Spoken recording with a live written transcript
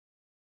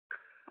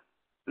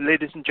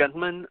Ladies and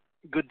gentlemen,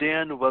 good day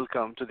and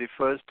welcome to the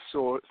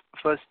Firstsource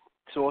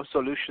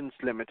Solutions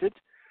Limited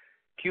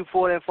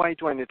Q4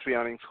 FY23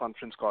 earnings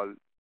conference call.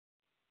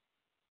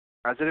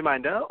 As a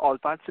reminder, all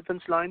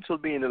participants' lines will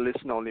be in a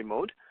listen-only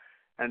mode,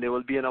 and there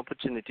will be an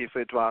opportunity for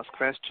you to ask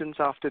questions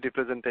after the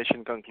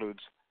presentation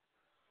concludes.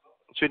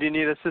 Should you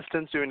need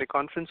assistance during the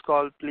conference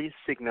call, please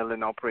signal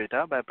an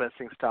operator by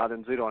pressing star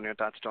and 0 on your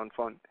touchtone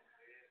phone.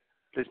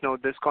 Please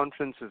note this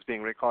conference is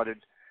being recorded.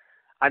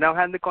 I now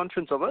hand the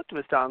conference over to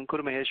Mr.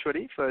 Ankur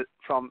Maheshwari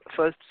from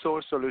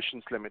Firstsource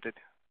Solutions Limited.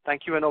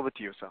 Thank you, and over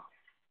to you, sir.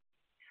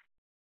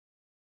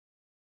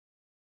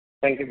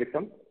 Thank you,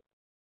 Vikram.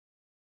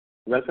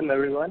 Welcome,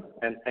 everyone,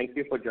 and thank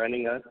you for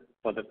joining us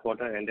for the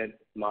quarter ended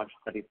March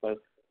 31st,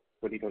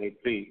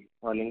 2023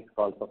 earnings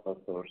call for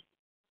Firstsource.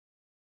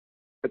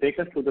 To take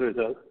us through the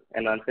results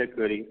and answer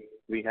queries,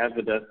 we have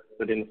with us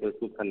today Mr.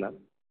 Vipul Khanna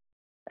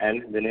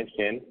and Dinesh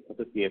Jain,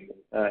 the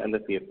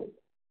CFO.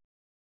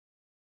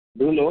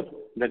 Do note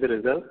that the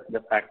results, the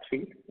fact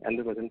sheet, and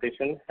the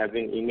presentation have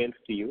been emailed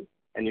to you,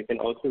 and you can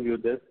also view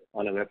this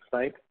on our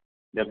website,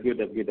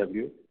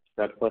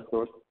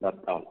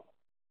 www.firstsource.com.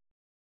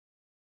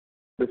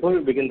 Before we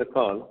begin the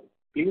call,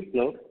 please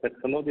note that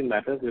some of the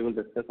matters we will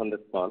discuss on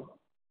this call,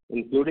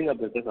 including our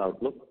business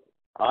outlook,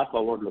 are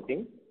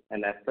forward-looking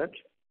and as such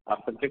are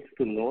subject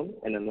to known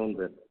and unknown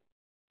risks.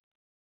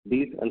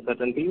 These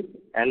uncertainties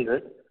and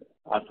risks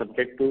are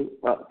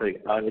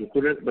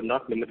included but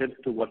not limited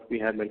to what we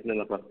have mentioned in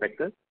the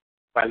prospectus,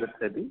 filed with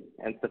SEBI,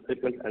 and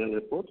subsequent annual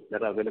reports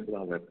that are available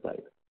on our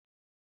website.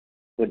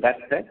 With that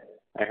said,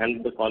 I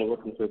hand the call over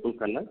to Mr. Vipul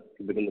Khanna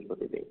to begin the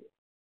proceedings.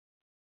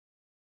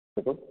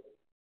 Vipul?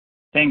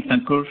 Thanks,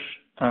 Ankur.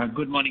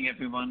 Good morning,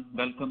 everyone.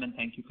 Welcome and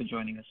thank you for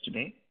joining us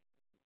today.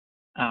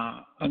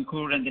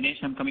 Ankur and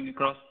Dinesh, I'm coming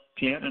across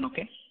clear and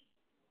okay?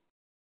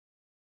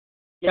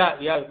 Yeah.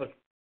 Yes,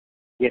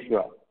 you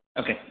are.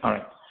 Okay, all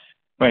right.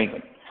 Very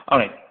good. All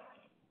right.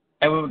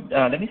 I would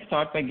let me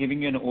start by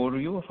giving you an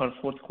overview of our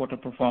fourth quarter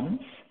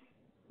performance.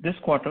 This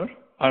quarter,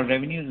 our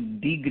revenues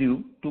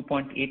degrew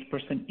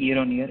 2.8%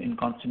 year-on-year in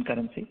constant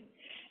currency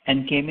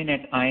and came in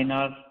at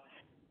INR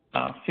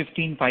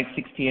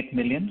 15,568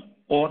 million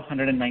or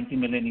 $190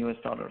 million.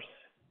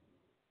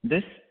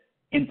 This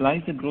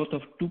implies a growth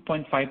of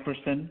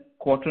 2.5%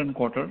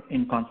 quarter-on-quarter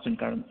in constant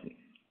currency.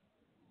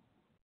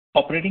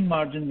 Operating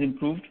margins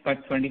improved by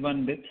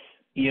 21 bps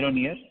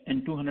year-on-year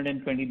and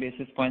 220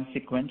 basis points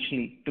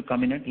sequentially to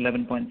come in at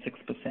 11.6%.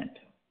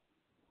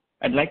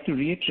 I'd like to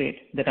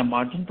reiterate that our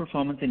margin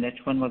performance in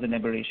H1 was an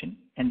aberration,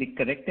 and the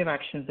corrective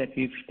actions that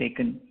we've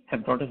taken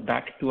have brought us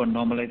back to a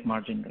normalized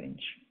margin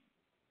range.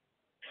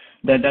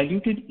 The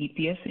diluted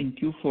EPS in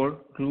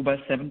Q4 grew by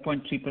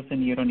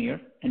 7.3% year-on-year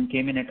and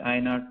came in at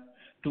INR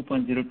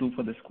 2.02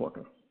 for this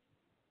quarter.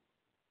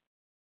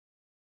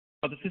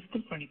 For the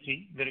fiscal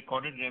 23, we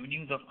recorded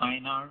revenues of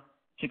INR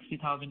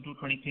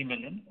 60,223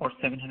 million or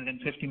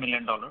 $750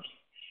 million,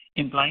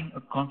 implying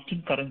a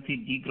constant currency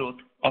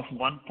degrowth of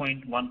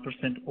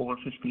 1.1% over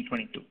fiscal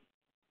 22.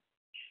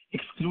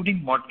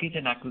 Excluding mortgage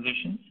and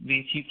acquisitions,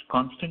 we achieved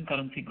constant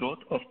currency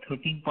growth of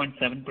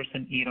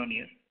 13.7%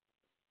 year-on-year.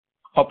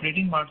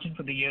 Operating margin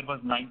for the year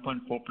was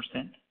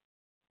 9.4%.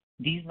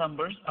 These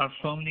numbers are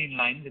firmly in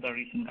line with our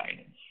recent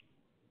guidance.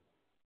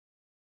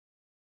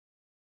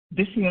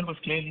 This year was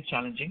clearly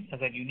challenging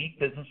as our unique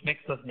business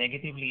mix was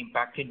negatively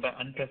impacted by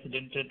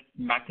unprecedented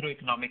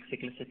macroeconomic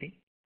cyclicity.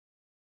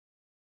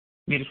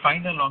 We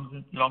refined our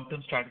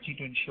long-term strategy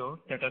to ensure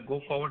that our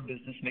go-forward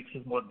business mix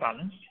is more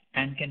balanced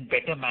and can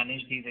better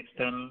manage these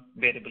external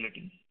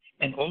variabilities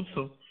and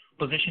also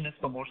position us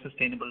for more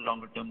sustainable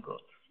longer-term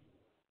growth.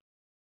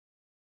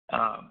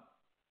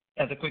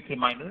 As a quick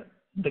reminder,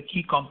 the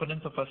key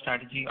components of our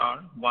strategy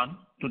are: 1,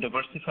 to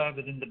diversify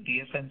within the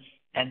BFS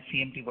and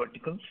CMT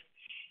verticals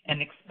and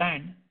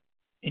expand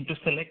into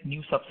select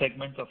new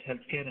subsegments of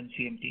healthcare and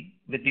CMT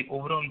with the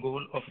overall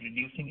goal of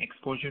reducing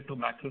exposure to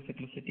macro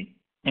cyclicity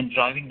and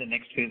driving the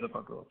next phase of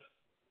our growth.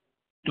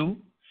 2,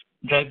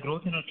 drive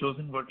growth in our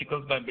chosen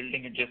verticals by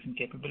building adjacent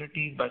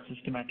capabilities, by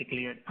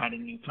systematically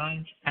adding new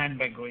clients, and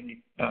by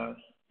growing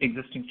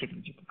existing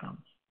strategic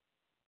accounts.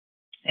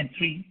 And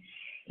 3,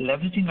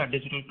 leveraging our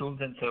digital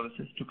tools and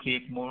services to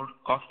create more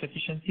cost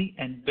efficiency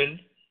and build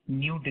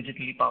new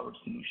digitally powered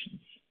solutions.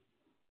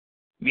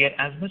 We are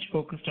as much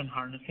focused on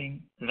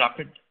harnessing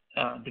rapid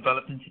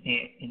developments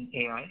in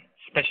AI,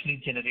 especially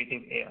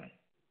generative AI.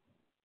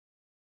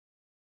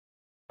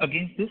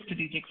 Against this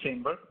strategic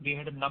framework, we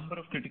had a number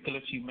of critical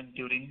achievements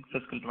during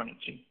fiscal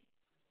 23.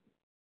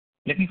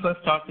 Let me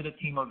first start with the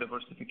theme of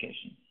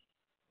diversification.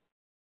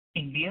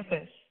 In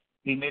BFS,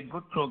 we made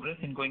good progress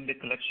in growing the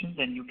collections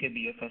and UK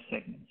BFS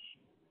segments.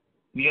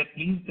 We are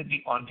pleased with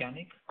the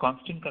organic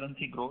constant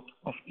currency growth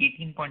of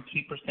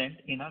 18.3%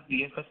 in our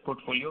BFS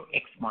portfolio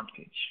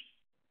ex-mortgage.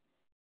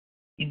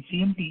 In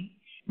CMT,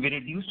 we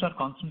reduced our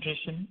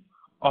concentration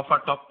of our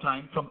top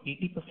client from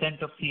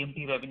 80% of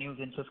CMT revenues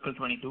in fiscal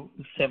 22 to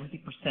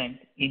 70%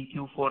 in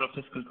Q4 of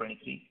fiscal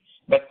 23,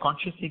 but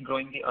consciously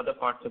growing the other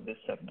parts of this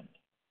segment.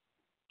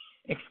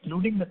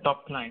 Excluding the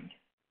top client,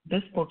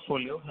 This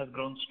portfolio has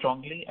grown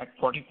strongly at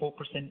 44%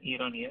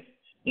 year-on-year,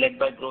 led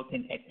by growth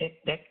in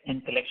EdTech, tech,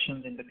 and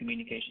collections in the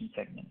communication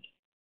segment.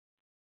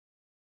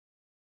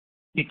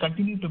 We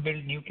continue to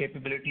build new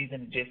capabilities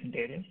in adjacent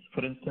areas,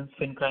 for instance,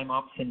 FinCrime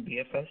Ops in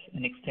BFS,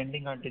 and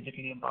extending our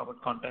digitally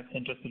empowered contact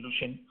center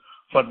solution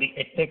for the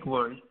EdTech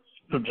world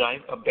to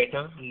drive a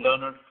better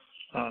learner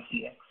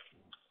CX.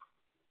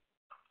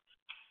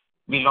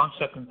 We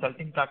launched our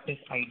consulting practice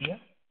IDEA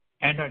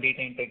and our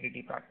data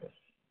integrity practice.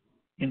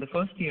 In the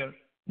first year,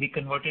 we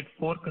converted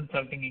 4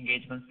 consulting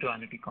engagements to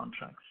annuity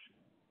contracts.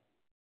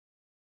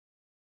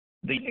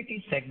 The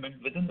utility segment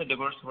within the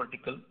diverse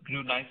vertical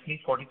grew nicely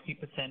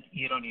 43%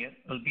 year-on-year,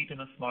 albeit in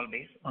a small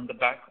base on the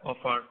back of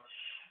our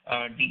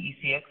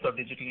DECX or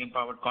digitally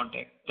empowered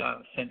contact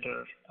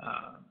center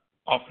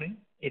offering,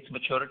 its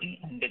maturity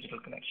and digital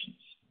connections.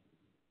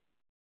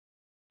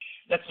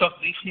 Let's talk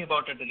briefly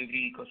about our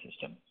delivery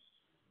ecosystem.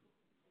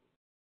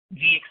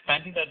 We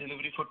expanded our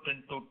delivery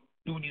footprint to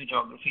 2 new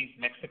geographies,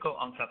 Mexico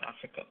and South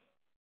Africa,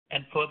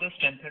 and further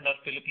strengthened our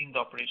Philippines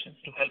operations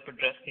to help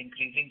address the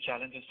increasing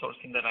challenge of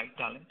sourcing the right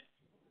talent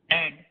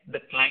and the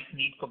client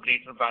need for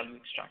greater value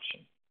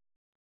extraction.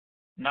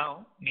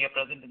 Now, we are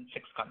present in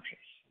 6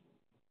 countries.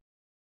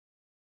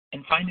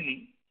 And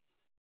finally,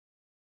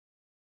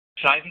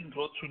 driving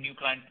growth through new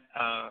client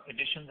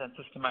additions and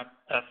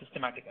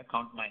systematic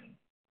account mining.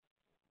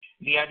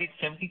 We added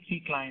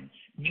 73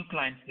 new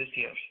clients this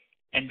year,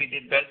 and we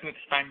did well to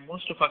expand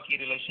most of our key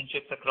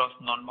relationships across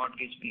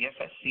non-mortgage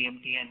BFS,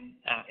 CMT, and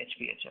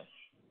HPHS.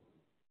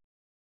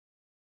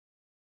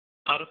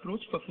 Our approach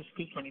for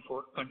fiscal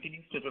 24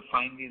 continues to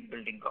refine these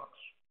building blocks.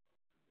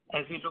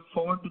 As we look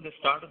forward to the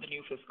start of the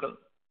new fiscal,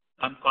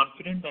 I'm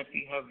confident that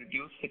we have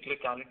reduced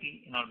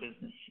cyclicality in our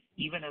business,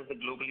 even as the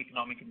global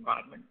economic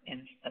environment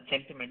and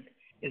sentiment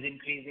is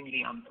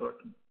increasingly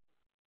uncertain.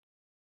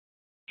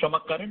 From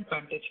a current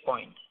vantage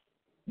point,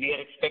 we are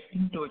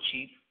expecting to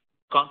achieve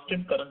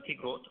constant currency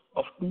growth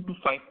of 2 to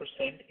 5%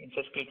 in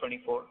fiscal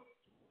 24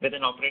 with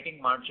an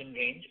operating margin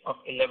range of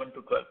 11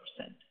 to 12%.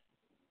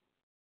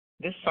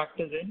 This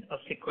factors in a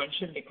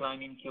sequential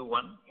decline in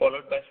Q1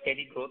 followed by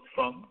steady growth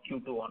from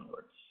Q2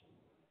 onwards.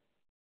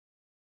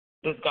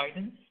 This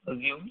guidance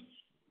assumes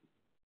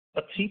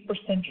a 3%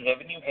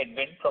 revenue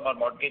headwind from our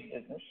mortgage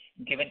business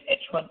given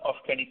H1 of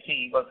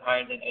 23 was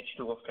higher than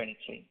H2 of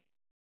 23.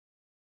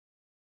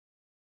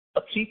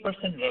 A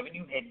 3%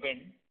 revenue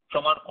headwind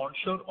from our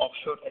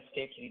onshore-offshore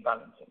estate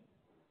rebalancing.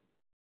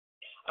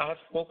 I have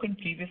spoken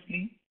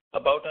previously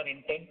about our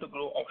intent to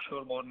grow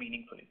offshore more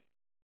meaningfully.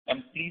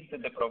 I'm pleased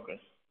with the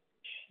progress.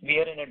 We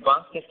are in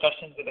advanced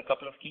discussions with a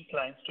couple of key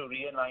clients to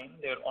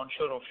realign their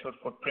onshore-offshore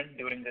footprint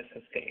during this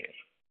fiscal year.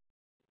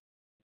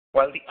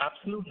 While the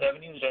absolute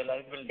revenues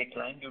realized will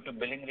decline due to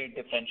billing rate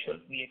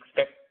differential, we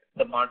expect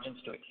the margins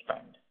to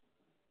expand.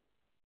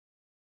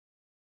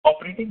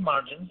 Operating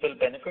margins will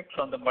benefit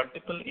from the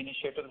multiple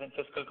initiatives in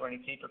fiscal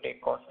 23 to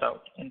take cost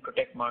out and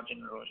protect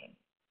margin erosion.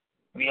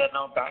 We are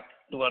now back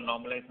to our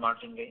normalized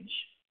margin range.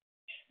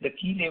 The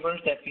key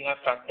levers that we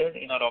have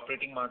factored in our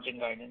operating margin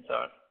guidance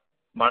are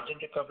margin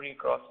recovery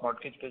across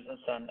mortgage business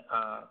and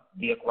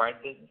the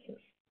acquired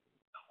businesses,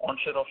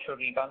 onshore-offshore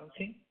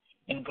rebalancing,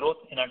 and growth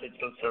in our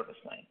digital service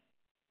line.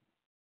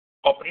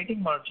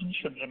 Operating margin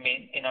should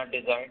remain in our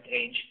desired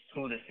range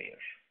through this year.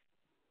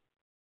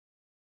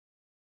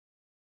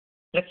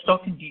 Let's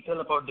talk in detail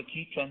about the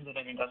key trends in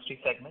our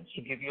industry segments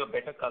to give you a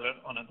better color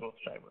on our growth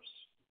drivers.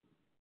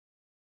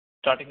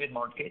 Starting with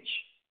mortgage,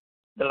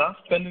 the last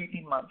 12 to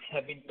 18 months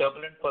have been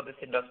turbulent for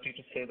this industry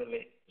to say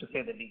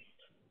the least.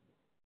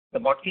 The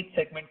mortgage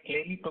segment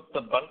clearly took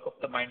the bulk of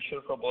the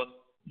mindshare for both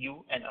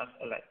you and us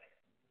alike.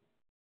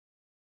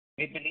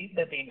 We believe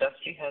that the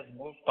industry has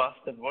moved past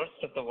the worst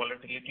of the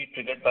volatility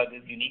triggered by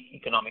this unique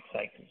economic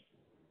cycle.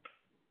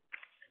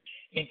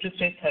 Interest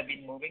rates have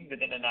been moving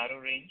within a narrow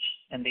range,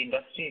 and the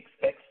industry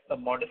expects a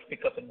modest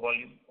pickup in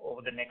volume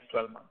over the next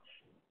 12 months.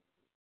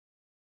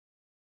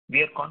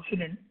 We are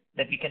confident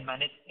that we can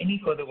manage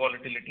any further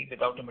volatility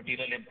without a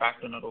material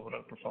impact on our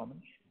overall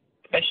performance,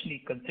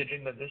 especially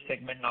considering that this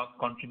segment now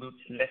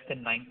contributes less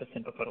than 9%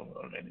 of our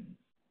overall revenue.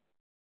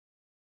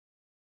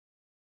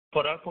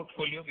 For our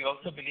portfolio, we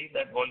also believe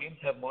that volumes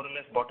have more or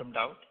less bottomed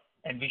out,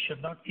 and we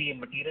should not see a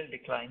material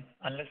decline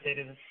unless there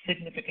is a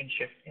significant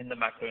shift in the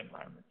macro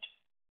environment.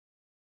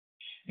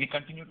 We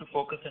continue to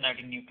focus on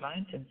adding new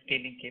clients and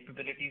scaling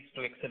capabilities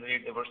to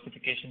accelerate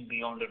diversification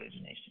beyond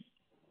origination.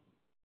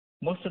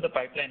 Most of the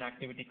pipeline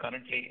activity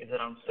currently is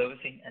around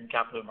servicing and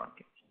capital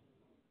markets.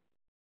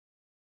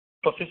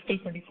 For fiscal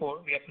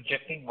 24, we are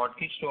projecting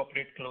mortgage to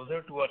operate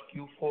closer to our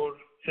Q4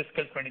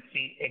 fiscal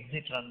 23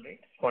 exit run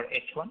rate for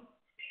H1,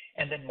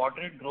 and then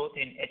moderate growth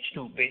in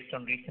H2 based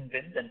on recent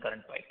wins and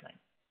current pipeline.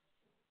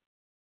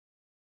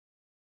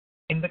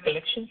 In the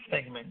collections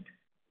segment,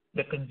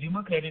 the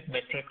consumer credit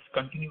metrics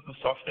continue to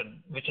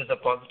soften, which is a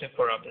positive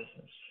for our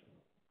business.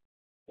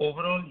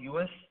 Overall,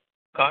 U.S.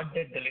 card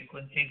debt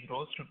delinquencies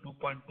rose to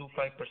 2.25%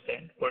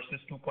 versus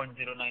 2.09%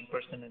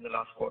 in the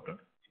last quarter,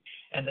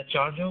 and the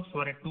charge-offs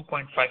were at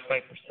 2.55%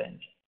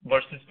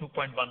 versus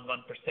 2.11%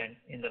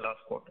 in the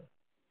last quarter.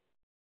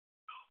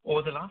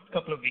 Over the last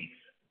couple of weeks,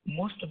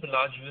 most of the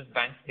large US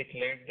banks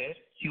declared their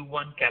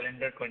Q1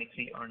 calendar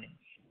 23 earnings.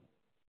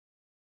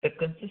 The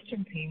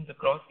consistent themes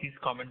across these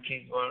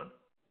commentaries were: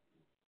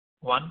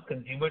 1.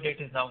 Consumer debt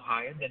is now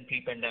higher than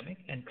pre-pandemic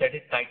and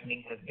credit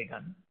tightening has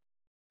begun.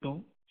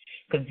 2.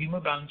 Consumer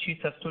balance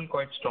sheets are still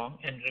quite strong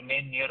and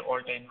remain near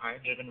all-time high,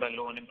 driven by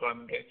low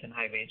unemployment rates and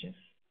high wages.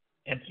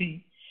 And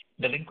 3.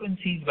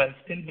 Delinquencies, while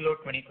still below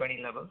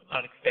 2020 levels,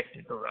 are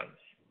expected to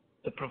rise.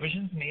 The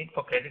provisions made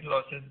for credit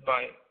losses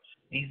by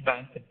these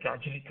banks are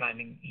gradually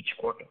climbing each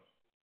quarter.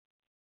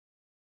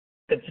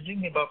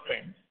 Considering the above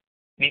trends,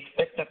 we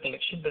expect our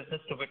collection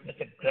business to witness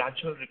a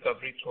gradual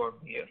recovery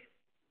throughout the year.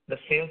 The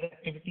sales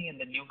activity and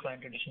the new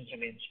client additions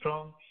remain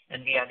strong,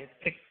 and we added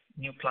 6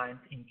 new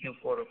clients in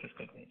Q4 of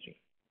fiscal 23.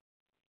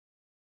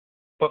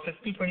 For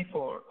fiscal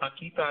 24, our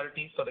key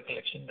priorities for the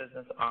collection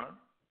business are: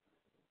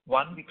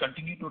 1. We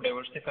continue to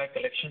diversify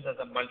collections as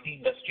a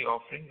multi-industry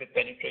offering with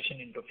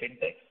penetration into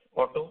fintech,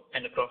 auto,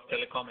 and across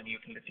telecom and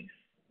utilities.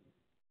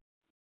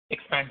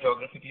 Expand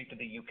geographically to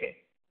the UK.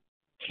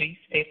 3.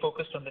 Stay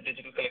focused on the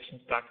digital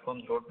collections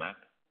platform's roadmap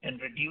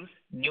and reduce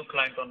new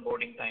client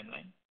onboarding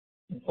timeline.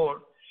 And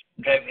 4.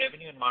 Drive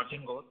revenue and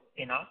margin growth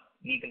in our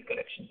legal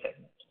collection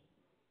segment.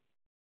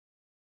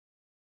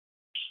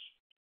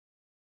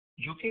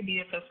 UK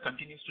BFS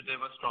continues to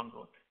deliver strong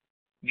growth.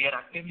 We are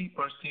actively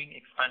pursuing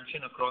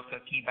expansion across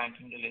our key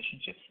banking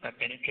relationships by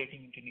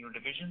penetrating into new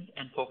divisions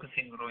and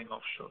focusing on growing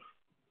offshore.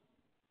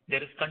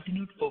 There is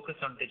continued focus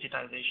on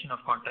digitization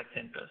of contact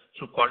centers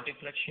through call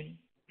deflection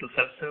to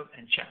self-serve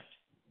and chat.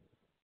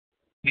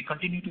 We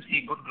continue to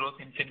see good growth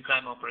in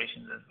FinCrime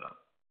operations as well.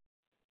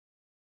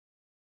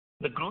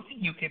 The growth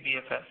in UK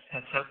BFS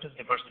has helped us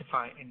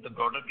diversify in the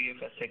broader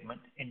BFS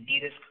segment and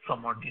de-risk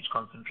from mortgage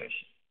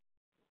concentration.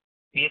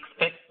 We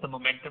expect the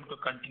momentum to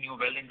continue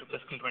well into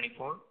fiscal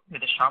 24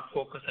 with a sharp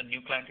focus on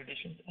new client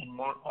additions and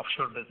more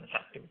offshore business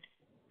activity.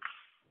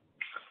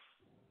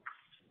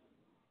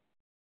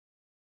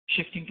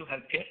 Shifting to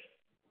healthcare,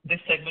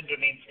 this segment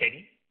remains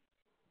steady.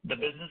 The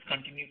business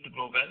continued to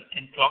grow well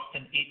and clocked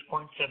an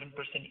 8.7%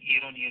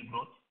 year-on-year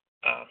growth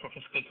for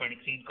fiscal 23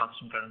 in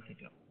constant currency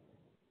terms.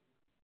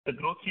 The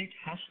growth rate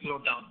has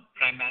slowed down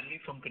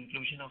primarily from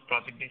conclusion of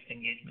project-based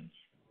engagements,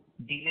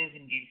 delays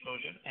in deal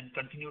closure, and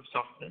continued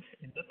softness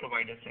in the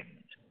provider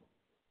segment.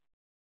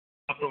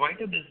 Our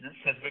provider business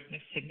has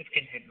witnessed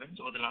significant headwinds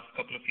over the last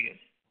couple of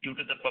years due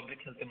to the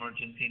public health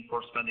emergency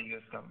enforced by the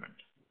US government.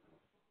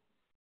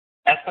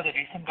 As per the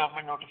recent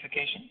government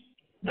notification,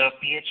 the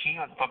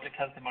PHE, or the Public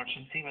Health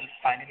Emergency, will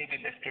finally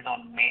be lifted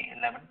on May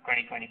 11,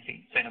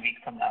 2023, so in a week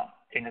from now,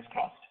 fingers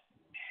crossed,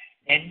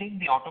 ending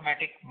the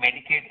automatic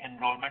Medicaid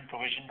enrollment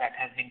provision that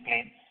has been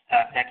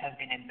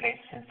in place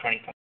since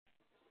 2020.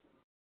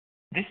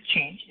 This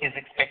change is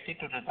expected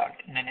to result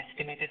in an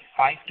estimated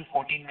 5 to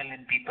 14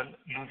 million people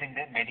losing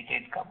their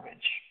Medicaid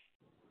coverage.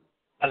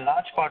 A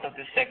large part of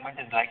this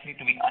segment is likely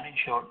to be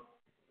uninsured,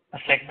 a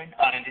segment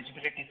our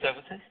eligibility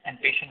services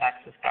and patient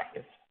access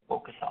practice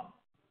focus on.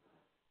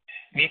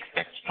 We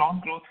expect strong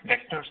growth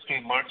vectors to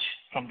emerge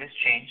from this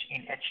change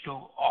in H2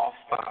 of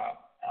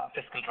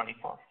fiscal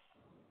 24.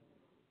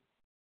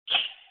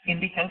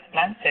 In the health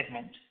plan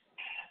segment,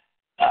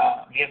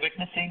 we are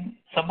witnessing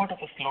somewhat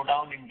of a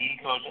slowdown in deal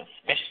closures,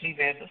 especially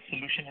where the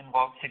solution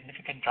involves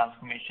significant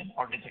transformation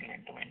or digital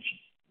intervention.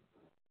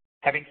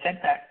 Having said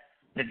that,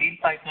 the deal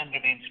pipeline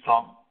remains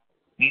strong.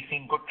 We've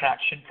seen good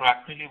traction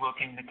proactively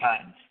working with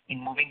clients in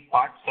moving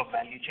parts of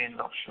value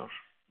chains offshore.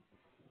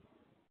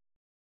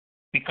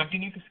 We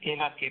continue to scale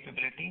our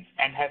capabilities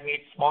and have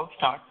made small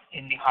starts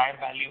in the higher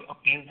value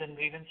appeals and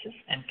grievances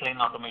and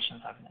claim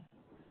automation segment.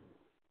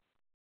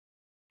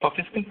 For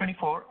fiscal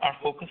 24, our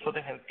focus for the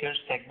healthcare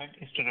segment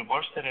is to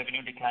reverse the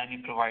revenue decline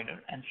in provider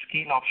and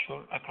scale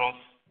offshore across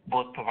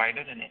both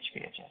provider and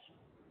HPHS.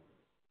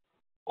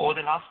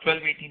 Over the last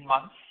 12-18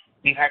 months,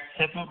 we've had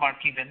several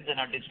marquee wins in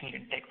our digital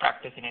intake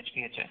practice in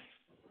HPHS.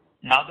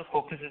 Now the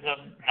focus is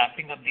on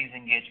ramping up these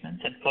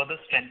engagements and further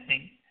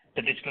strengthening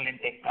the digital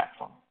intake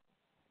platform.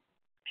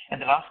 And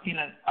the last piece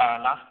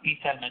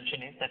I'll mention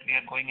is that we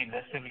are going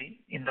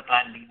aggressively in the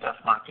Plan B+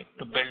 market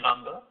to build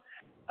on the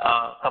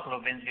couple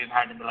of wins we've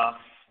had in the last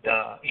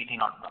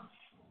 18-odd months.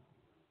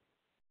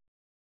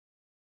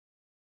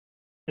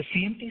 The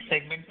CMT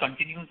segment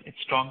continues its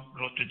strong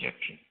growth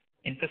trajectory.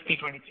 In fiscal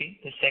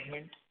 23, the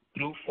segment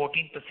grew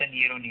 14%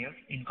 year-on-year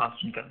in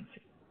constant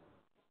currency.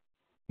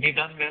 We've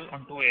done well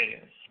on two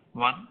areas.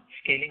 One,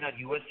 scaling our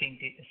US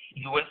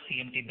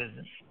CMT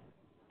business,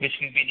 which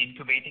we've been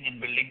incubating and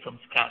building from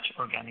scratch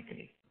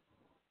organically.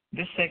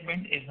 This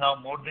segment is now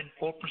more than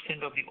 4%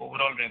 of the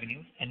overall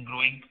revenues and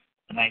growing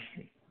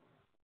nicely.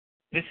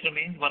 This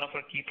remains one of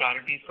our key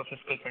priorities for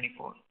fiscal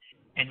 24,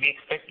 and we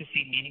expect to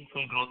see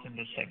meaningful growth in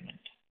this segment.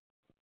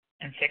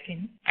 And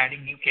second,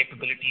 adding new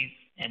capabilities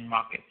and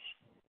markets.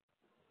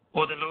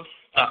 Over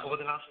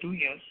the last 2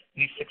 years,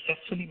 we've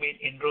successfully made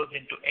inroads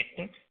into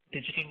EdTech,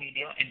 digital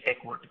media, and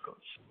tech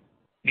verticals.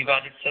 We've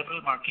added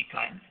several marquee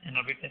clients and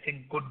are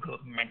witnessing good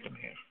growth momentum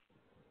here.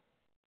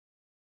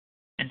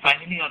 And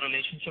finally, our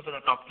relationship with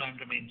our top client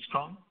remains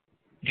strong.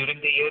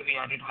 During the year, we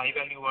added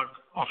high-value work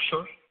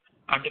offshore,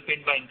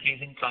 underpinned by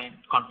increasing client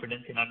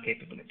confidence in our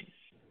capabilities.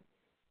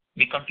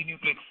 We continue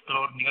to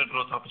explore near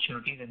growth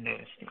opportunities in their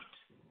estates.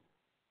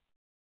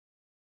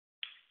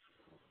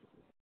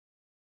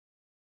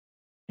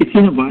 It's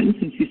been a while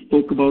since we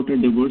spoke about a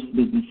diverse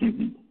business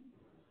segment.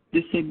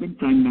 This segment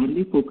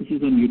primarily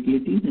focuses on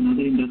utilities and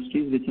other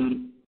industries which are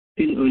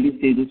still early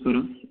stages for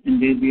us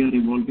and where we are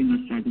evolving our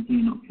strategy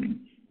and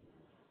offerings.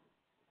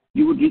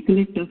 You would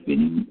recollect us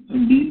winning a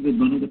deal with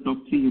one of the top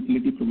 3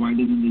 utility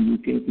providers in the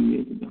UK a few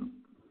years ago.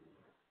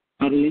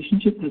 Our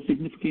relationship has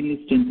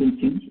significantly strengthened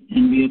since,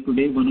 and we are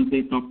today one of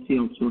their top 3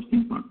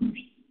 outsourcing partners.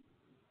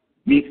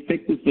 We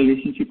expect this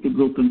relationship to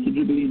grow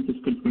considerably in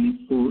fiscal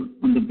 24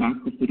 on the back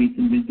of the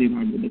recent wins we've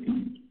had with the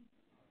client.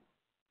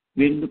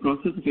 We are in the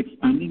process of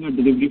expanding our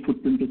delivery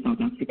footprint to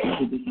South Africa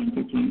with this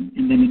anchor client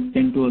and then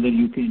extend to other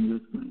UK and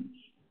US clients.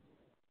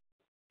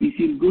 We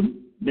feel good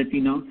that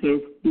we now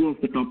serve 2 of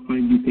the top 5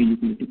 UK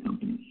utility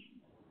companies.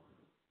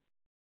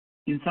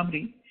 In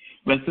summary,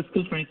 while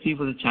fiscal 23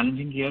 was a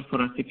challenging year for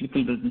our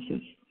cyclical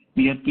businesses,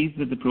 we are pleased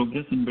with the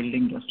progress in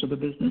building the rest of the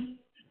business,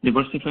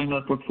 diversifying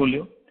our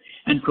portfolio,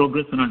 and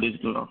progress on our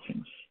digital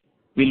offerings.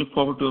 We look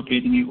forward to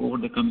updating you over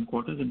the coming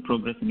quarters and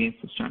progress against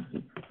the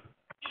strategy.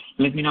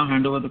 Let me now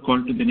hand over the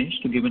call to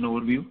Dinesh to give an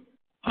overview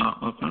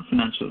of our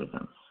financial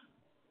results.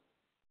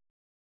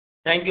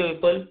 Thank you,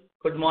 Vipul.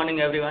 Good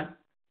morning, everyone.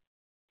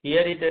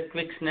 Here is a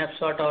quick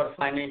snapshot of our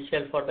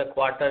financial for the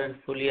quarter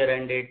and full year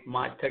ended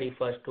March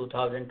 31st,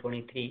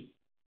 2023.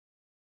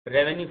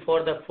 Revenue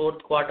for the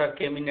fourth quarter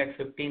came in at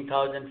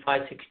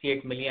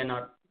 $15,568 million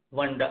or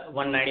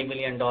 $190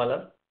 million.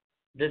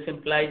 This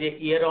implies a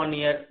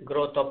year-on-year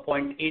growth of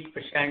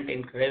 0.8%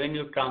 in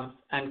revenue terms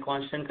and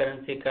constant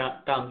currency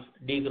terms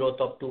degrowth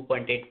of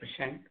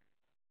 2.8%.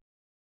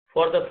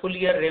 For the full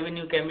year,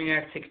 revenue came in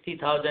at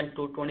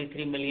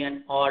 $60,223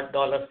 million or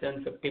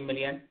 $750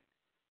 million,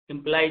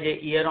 implies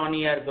a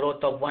year-on-year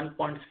growth of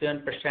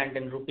 1.7%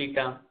 in rupee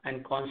term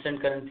and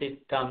constant currency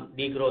term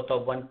degrowth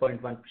of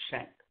 1.1%.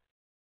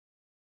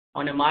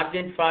 On a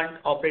margin front,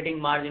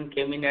 operating margin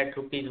came in at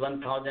rupees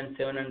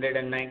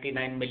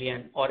 1,799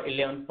 million or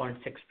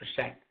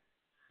 11.6%.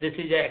 This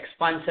is an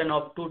expansion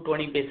of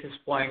 220 basis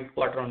points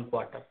quarter on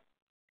quarter.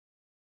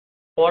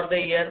 For the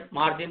year,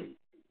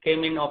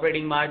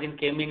 operating margin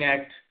came in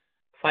at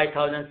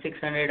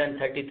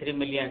 5,633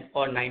 million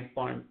or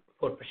 9.4%.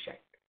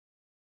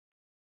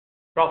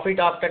 Profit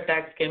after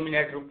tax came in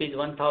at rupees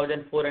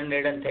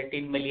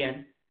 1,413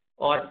 million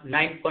or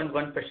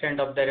 9.1%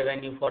 of the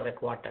revenue for the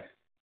quarter,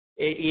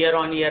 a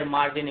year-on-year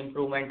margin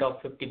improvement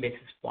of 50 basis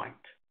points.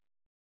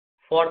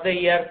 For the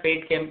year,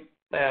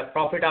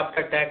 profit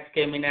after tax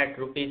came in at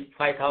rupees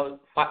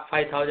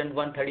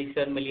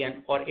 5,137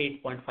 million or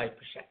 8.5%.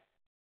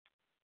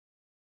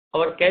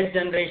 Our cash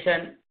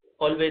generation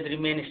always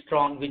remains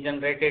strong. We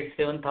generated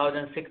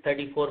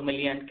 7,634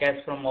 million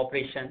cash from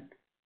operation,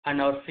 and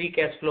our free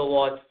cash flow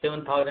was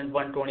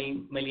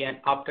 7,120 million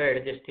after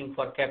adjusting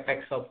for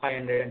capex of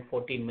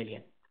 514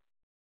 million.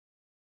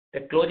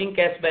 The closing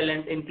cash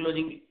balance,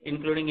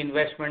 including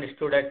investment,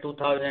 stood at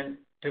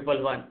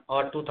 2,111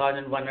 or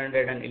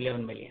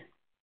 2,111 million.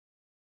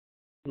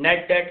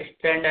 Net debt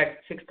stand at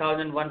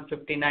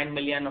 6,159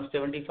 million of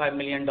 $75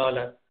 million,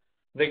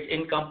 which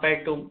in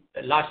compared to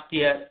last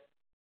year,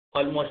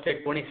 almost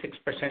at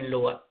 26%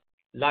 lower.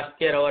 Last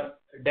year, our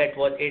debt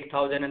was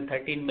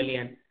 8,013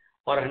 million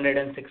or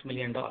 $106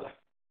 million.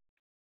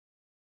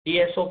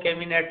 DSO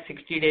came in at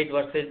 60 days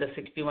versus the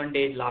 61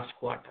 days last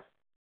quarter.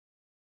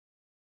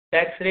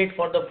 Tax rate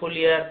for the full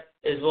year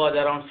was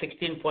around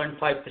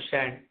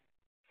 16.5%.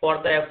 For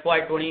the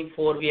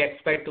FY24, we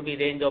expect to be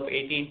range of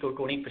 18 to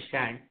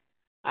 20%.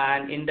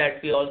 And in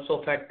that, we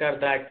also factor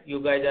that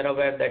you guys are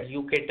aware that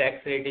UK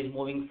tax rate is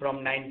moving from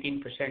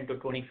 19% to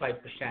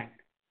 25%.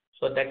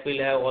 So that will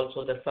have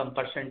also some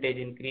percentage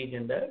increase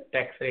in the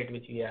tax rate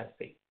which we are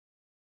seeing.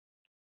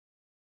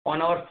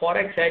 On our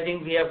forex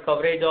hedging, we have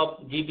coverage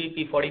of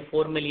GBP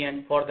 44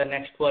 million for the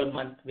next 12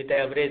 months with an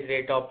average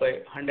rate of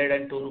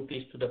 102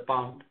 rupees to the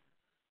pound,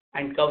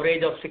 and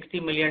coverage of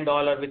 $60 million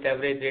with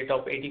average rate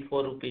of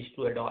 84 rupees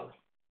to a dollar.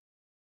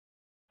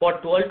 For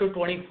 12 to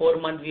 24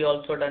 months, we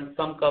also done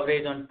some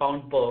coverage on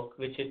pound book,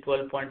 which is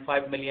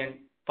 12.5 million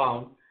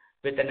pound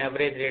with an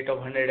average rate of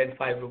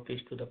 105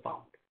 rupees to the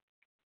pound.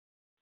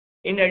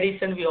 In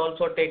addition, we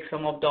also take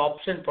some of the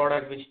option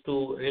product which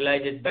to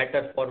realize it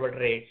better forward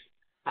rates,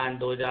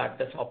 and those are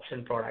the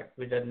option product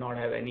which does not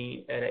have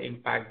any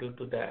impact due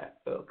to the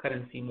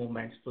currency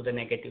movements to the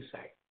negative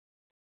side.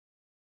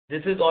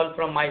 This is all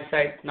from my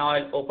side. Now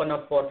I'll open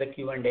up for the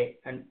Q&A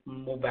and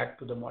move back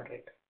to the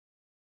moderator.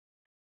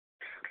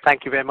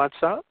 Thank you very much,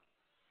 sir.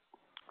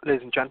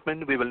 Ladies and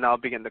gentlemen, we will now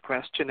begin the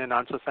question and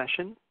answer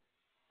session.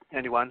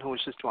 Anyone who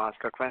wishes to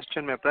ask a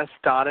question may press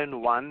star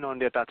and 1 on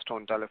their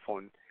touchtone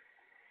telephone.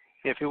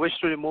 If you wish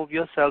to remove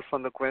yourself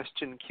from the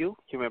question queue,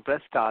 you may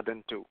press star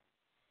and 2.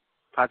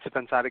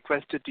 Participants are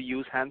requested to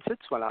use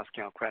handsets while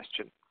asking a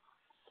question.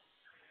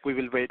 We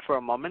will wait for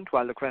a moment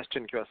while the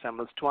question queue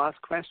assembles. To ask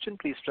question,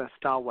 please press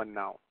star 1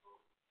 now.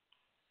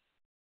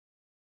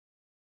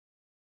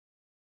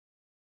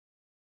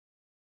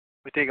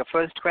 We take a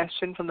first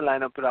question from the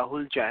line of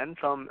Rahul Jain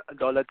from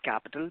Dolat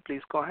Capital.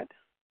 Please go ahead.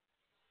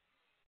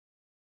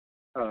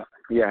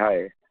 Yeah,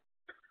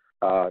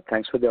 hi.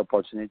 Thanks for the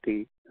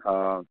opportunity.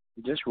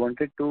 Just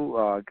wanted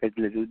to get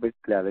a little bit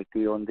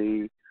clarity on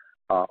the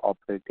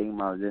operating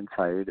margin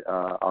side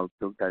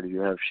outlook that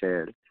you have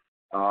shared.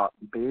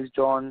 Based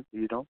on,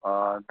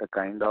 the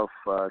kind of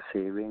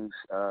savings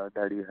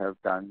that you have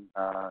done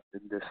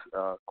in this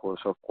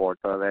course of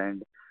quarter,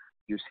 and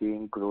you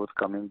seeing growth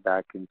coming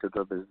back into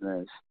the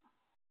business.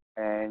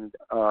 And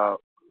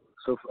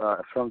so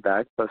from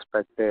that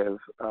perspective,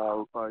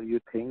 you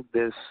think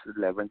this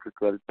 11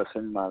 to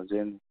 12%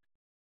 margin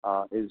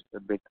is a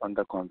bit on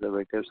the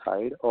conservative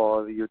side,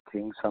 or you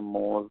think some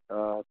more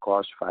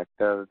cost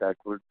factor that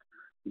would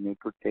you need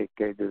to take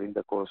care during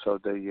the course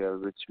of the year,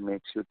 which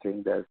makes you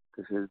think that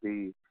this is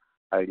the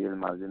ideal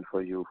margin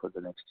for you for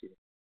the next year?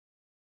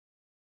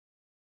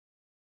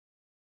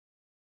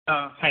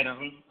 Hi,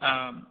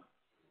 Rahul.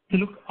 So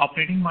look,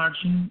 operating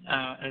margin,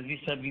 as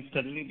we said, we've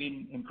steadily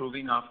been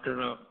improving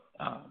after a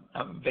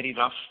very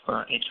rough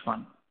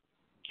H1.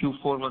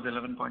 Q4 was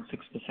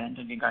 11.6%,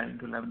 and we got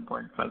into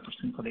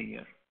 11.12% for the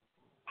year.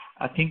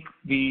 I think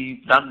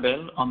we've done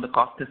well on the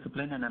cost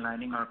discipline and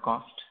aligning our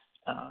cost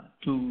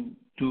to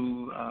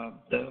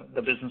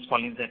the business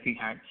volumes that we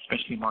had,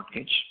 especially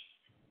mortgage.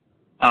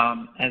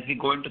 As we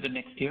go into the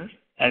next year,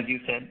 as you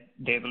said,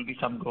 there will be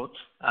some growth,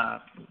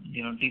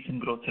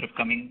 decent growth sort of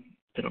coming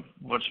sort of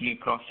virtually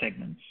across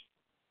segments.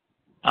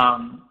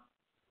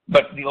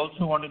 But we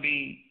also want to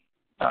be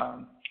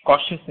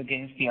cautious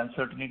against the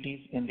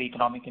uncertainties in the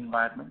economic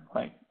environment,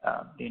 right?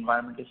 The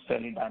environment is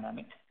fairly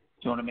dynamic.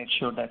 So we want to make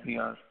sure that we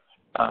are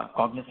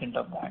cognizant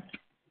of that.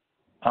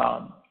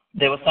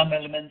 There were some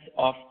elements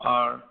of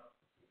our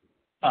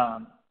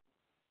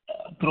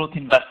growth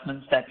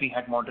investments that we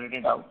had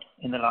moderated out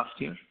in the last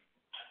year.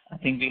 I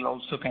think we'll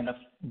also kind of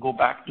go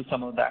back to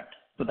some of that.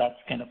 So that's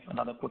kind of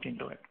another put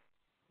into it.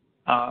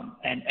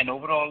 And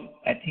overall,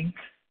 I think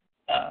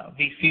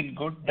we feel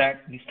good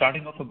that we're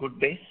starting off a good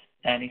base,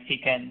 and if we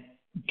can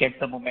get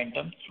the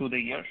momentum through the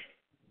year,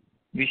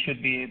 we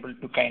should be able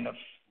to kind of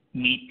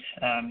meet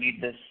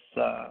this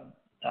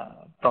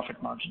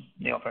profit margin,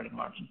 the operating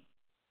margin.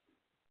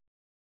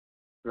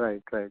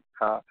 Right.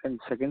 And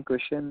second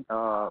question,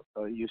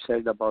 you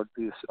said about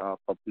this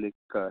public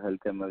health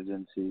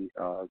emergency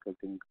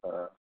getting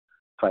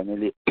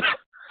finally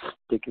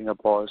taking a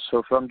pause.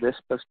 So from this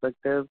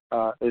perspective,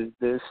 is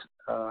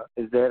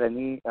there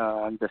any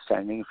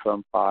understanding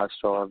from past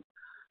or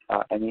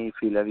any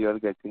feeler you are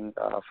getting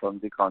from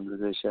the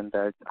conversation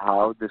that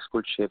how this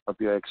could shape up?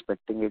 You're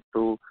expecting it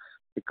to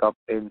pick up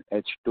in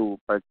H2,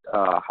 but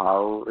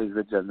how is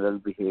the general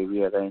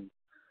behavior, and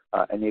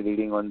any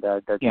reading on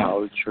that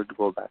how it should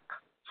go back?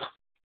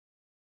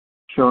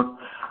 Sure.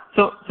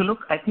 So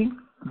look, I think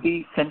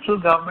the central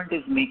government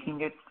is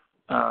making it,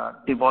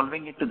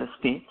 devolving it to the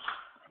states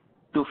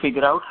to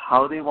figure out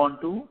how they want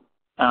to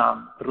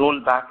roll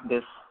back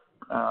this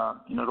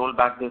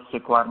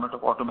requirement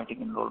of automatic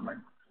enrollment.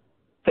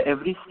 So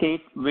every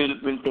state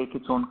will take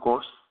its own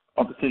course.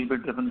 Obviously, it will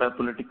be driven by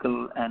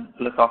political and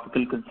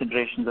philosophical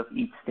considerations of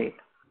each state.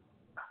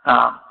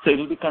 So it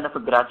will be kind of a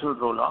gradual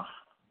roll-off.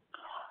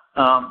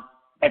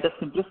 At a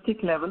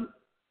simplistic level,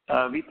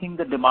 we think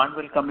the demand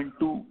will come in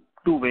two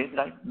ways,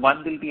 right?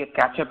 One will be a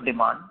catch-up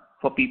demand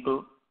for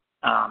people.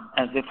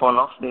 As they fall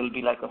off, they will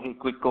be like, hey,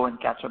 quick, go and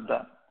catch up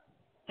there.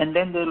 And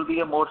then there will be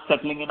a more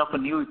settling in of a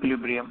new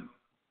equilibrium,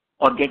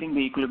 or getting the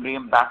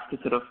equilibrium back to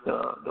sort of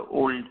the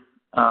old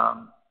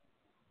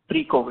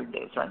pre-COVID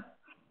days, right?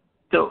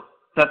 So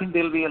I think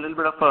there will be a little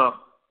bit of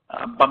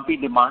a bumpy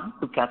demand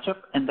to catch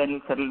up, and then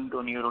it'll settle into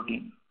a new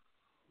routine.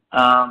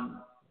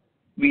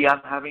 We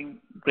are having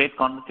great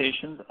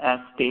conversations as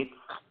states,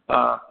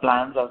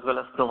 plans, as well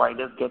as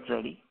providers get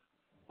ready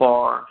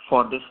for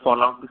this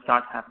fallout to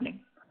start happening.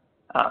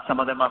 Some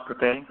of them are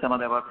preparing, some of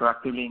them are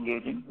proactively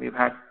engaging. We've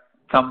had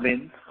some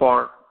wins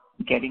for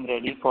getting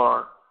ready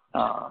for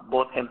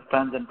both health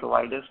plans and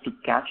providers to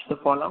catch the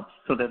fallout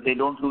so that they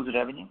don't lose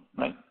revenue,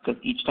 right?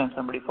 Because each time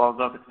somebody falls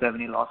off, it's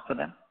revenue loss for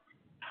them.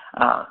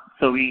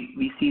 So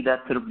we see that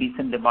sort of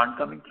decent demand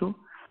coming through.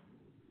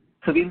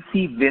 So we'll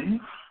see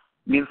wins,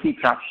 we'll see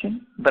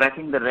traction, but I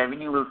think the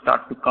revenue will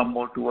start to come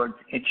more towards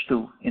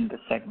H2 in this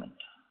segment.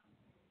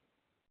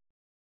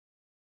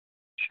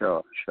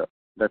 Sure.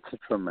 That's it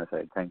from my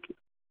side. Thank you.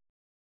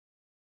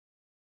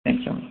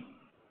 Thanks, John.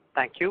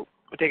 Thank you.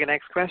 We'll take the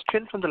next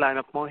question from the line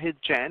of Mohit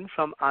Jain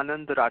from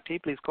Anand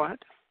Rathi. Please go ahead.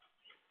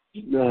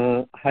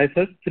 Hi,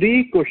 sir.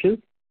 3 questions.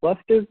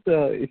 First is,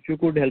 if you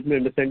could help me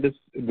understand this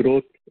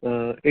growth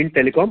in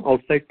telecom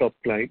outside top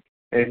client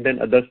and then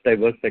others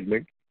diverse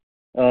segment.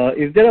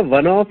 Is there a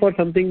one-off or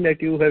something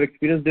that you have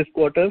experienced this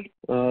quarter,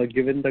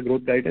 given the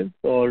growth guidance,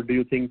 or do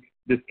you think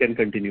this can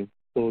continue?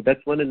 So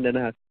that's one, and then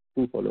I have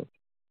 2 follow-ups.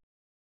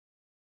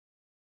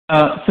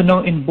 So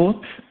no, in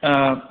both,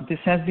 this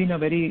has been a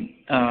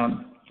very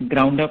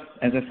ground up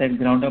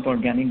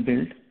organic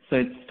build. So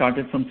it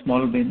started from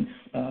small wins,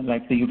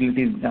 like the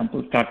utilities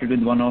example, started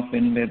with one-off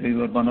win where we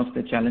were one of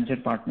the challenger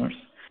partners.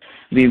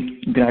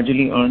 we've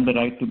gradually earned the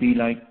right to be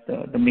like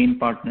the main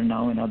partner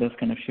now, and others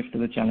kind of shift to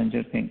the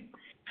challenger thing.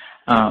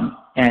 And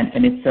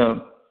it's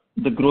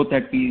the growth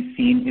that we've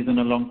seen is on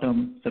a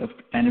long-term sort of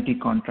annuity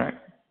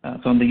contract.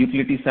 So on the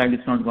utility side,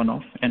 it's not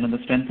one-off, and on the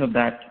strength of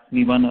that,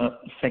 we won a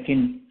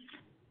second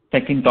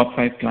top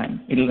 5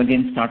 client. It'll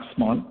again start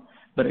small,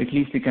 but at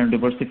least we can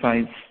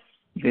diversify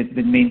with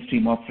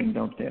mainstream offerings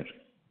out there.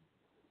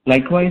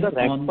 Likewise, the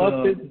ramp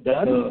up is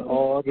done,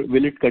 or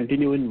will it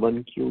continue in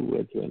 1Q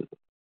as well?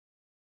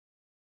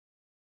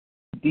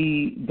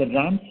 The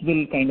ramps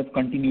will kind of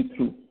continue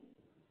through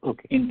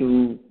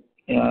into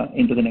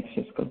the next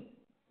fiscal.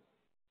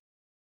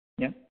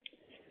 Yeah.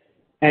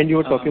 And you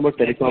were talking about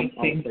telecom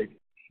outside.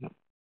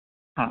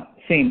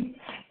 Same.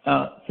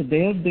 So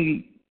there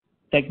the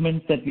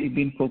segments that we've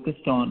been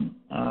focused on,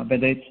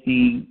 whether it's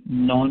the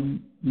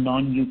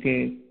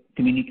non-UK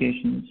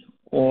communications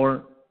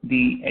or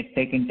the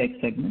EdTech and tech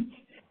segments,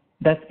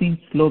 that's been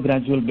slow,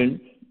 gradual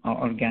builds,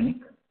 organic.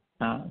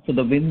 So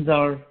the wins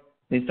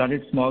they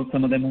started small.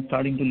 Some of them are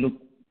starting to look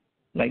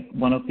like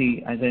one of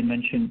the, as I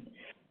mentioned,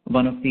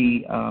 one of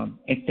the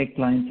EdTech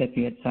clients that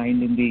we had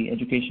signed in the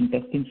education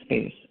testing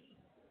space.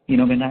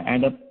 When I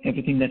add up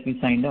everything that we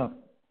signed up,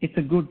 it's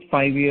a good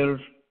 5-year,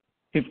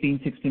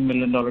 $15-16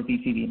 million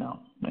TCV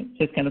now, right?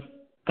 So it's kind of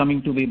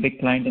coming to be a big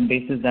client, and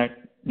basis that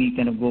we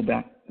kind of go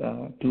back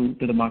to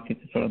the market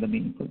for other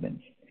meaningful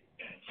wins.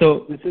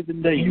 So this is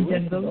in the US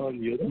general, or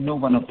Europe? No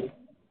one of them.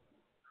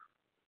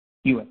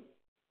 US.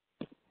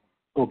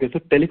 Okay, so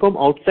telecom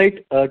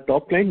outside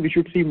top client, we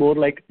should see more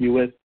like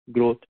US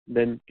growth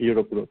than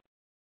Europe growth.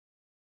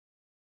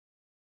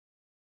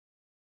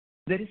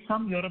 There is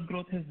some Europe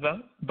growth as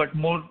well, but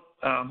more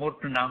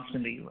pronounced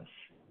in the US.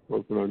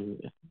 More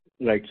pronounced,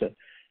 right, sir.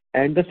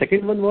 And the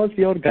second one was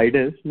your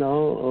guidance.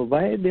 Now,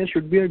 why there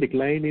should be a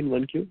decline in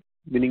 1Q?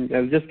 Meaning,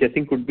 I was just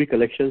guessing could be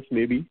collections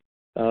maybe,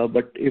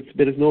 but if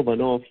there is no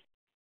one-off,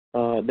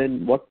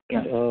 then what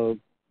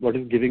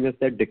is giving us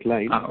that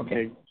decline?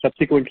 Okay. And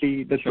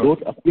subsequently, the growth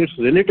appears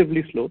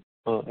relatively slow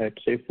at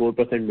say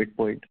 4%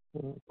 midpoint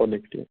for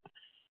next year.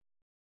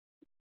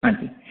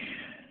 Thank you.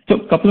 So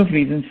a couple of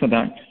reasons for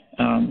that.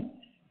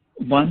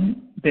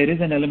 One, there is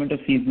an element of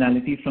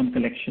seasonality from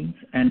collections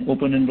and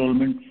open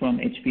enrollment from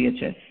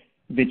HPHS,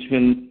 which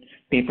will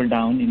taper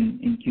down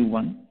in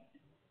Q1.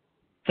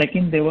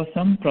 Second, there was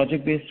some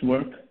project-based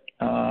work,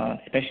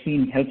 especially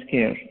in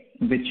healthcare,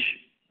 which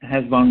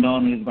has wound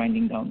down and is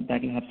winding down.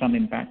 That will have some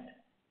impact.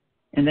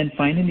 And then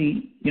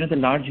finally, the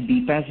large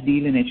BPaaS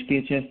deal in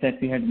HPHS that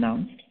we had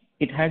announced,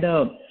 it had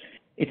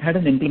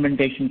an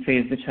implementation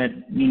phase which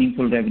had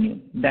meaningful revenue.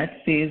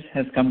 That phase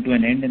has come to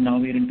an end, and now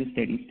we're into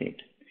steady state.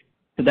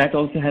 So that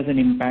also has an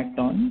impact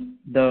on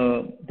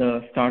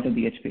the start of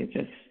the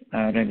HPHS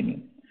revenue.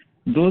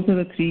 Those are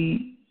the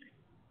three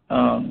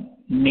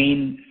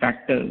main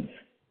factors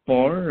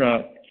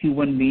for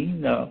Q1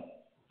 being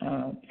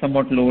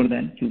somewhat lower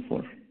than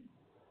Q4.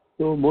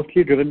 So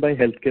mostly driven by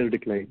healthcare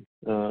decline.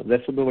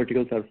 Rest of the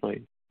verticals are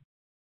fine.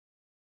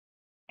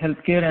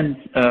 Healthcare and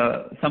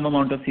some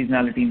amount of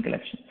seasonality in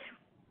collections.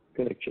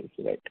 Collections,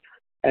 right.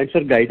 And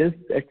sir, guidance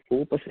at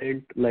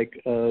 4%, like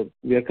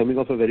we are coming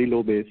off a very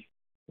low base.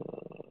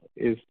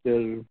 Is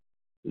there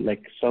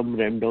like some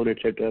ramp down,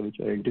 etc., which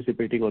are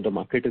anticipating, or the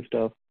market is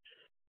tough?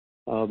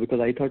 Because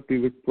I thought we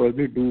would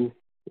probably do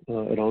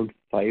around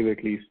 5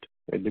 at least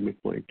at the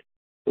midpoint.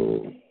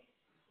 So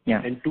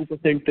yeah, and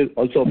 2% is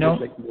also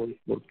like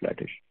more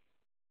flattish.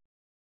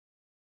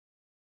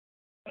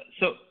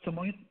 So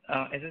Mohit,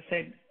 as I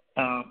said,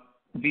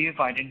 we have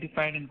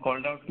identified and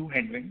called out two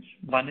headwinds.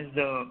 One is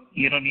the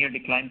year-on-year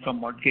decline from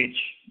mortgage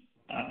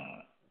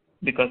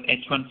because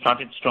H1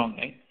 started strong,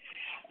 right?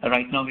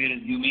 Right now we are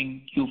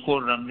assuming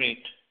Q4 run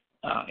rate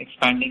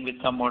expanding with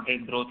some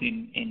moderate growth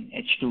in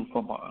H2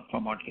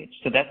 for mortgage.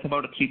 So that's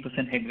about a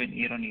 3% headwind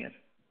year-on-year.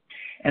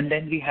 And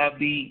then we have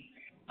the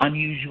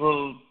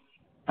unusual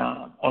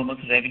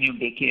almost revenue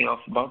decay of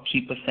about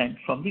 3%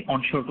 from the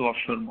onshore to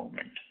offshore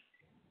movement.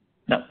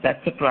 Now,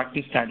 that's a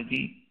proactive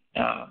strategy.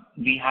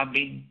 We have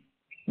been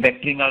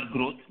vectoring our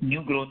growth,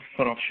 new growth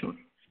for offshore.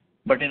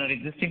 But in our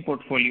existing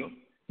portfolio,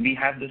 we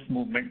have this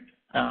movement,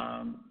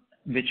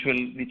 which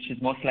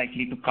is most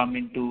likely to come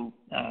into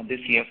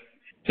this year.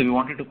 So we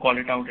wanted to call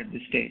it out at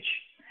this stage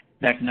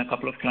that in a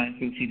couple of clients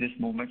we'll see this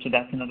movement. So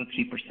that's another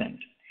 3%.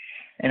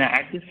 And I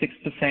add this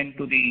 6%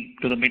 to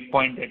the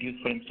midpoint that you,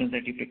 for instance,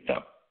 that you picked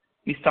up.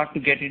 We start to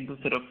get into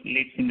sort of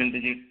late single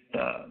digit,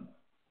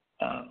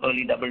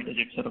 early double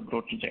digit sort of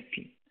growth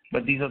trajectory.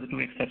 But these are the two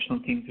exceptional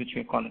things which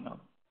we are calling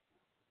out.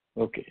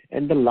 Okay.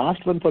 And the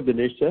last one for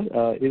Dinesh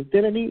sir, is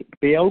there any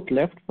payout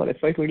left for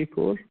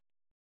FY24,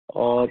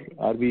 or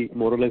are we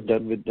more or less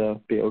done with the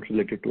payouts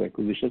related to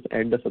acquisitions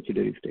and the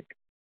subsidiary stake?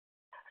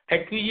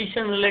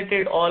 Acquisition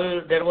related,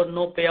 there was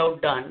no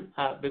payout done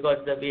because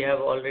we have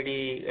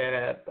already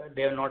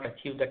they have not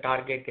achieved the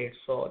target date,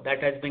 so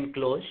that has been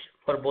closed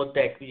for both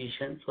the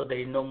acquisitions. So there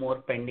is no more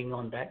pending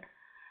on that.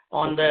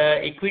 On the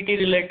equity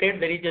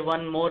related, there is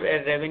one more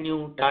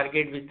revenue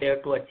target which they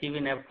have to achieve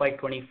in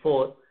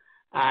FY24,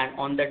 and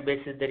on that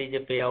basis there is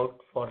a payout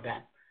for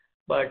that.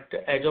 But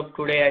as of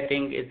today, I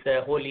think it's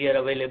a whole year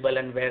available,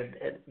 and where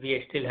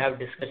we still have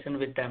discussion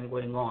with them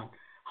going on,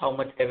 how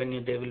much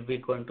revenue they will be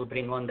going to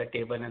bring on the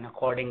table, and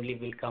accordingly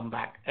we'll come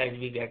back as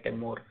we get a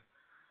more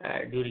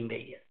during the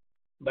year.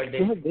 But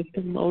this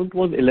amount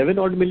was $11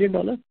 odd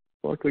million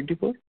for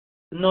 24?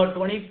 No,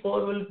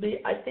 24 will be,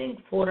 I think,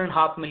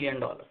 $4.5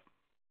 million.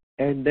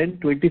 And then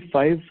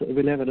 25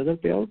 will have another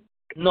payout?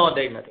 No,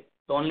 there is nothing.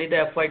 Only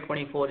the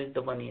FY24 is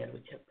the 1 year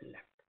which has been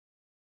left.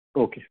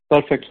 Okay,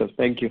 perfect, sir.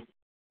 Thank you.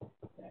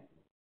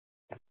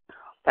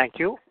 Thank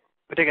you.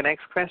 We take a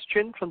next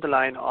question from the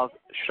line of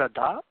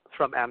Shraddha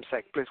from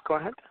AMSEC. Please go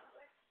ahead.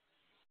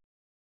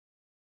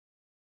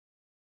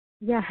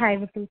 Yeah, hi,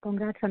 Vipul.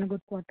 Congrats on a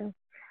good quarter.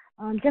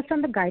 Just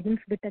on the guidance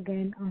bit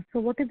again, so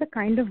what is the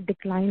kind of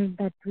decline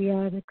that we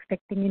are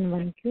expecting in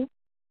 1Q?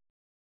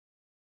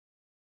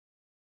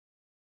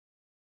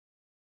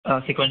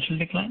 Sequential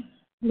decline?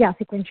 Yeah,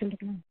 sequential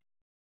decline.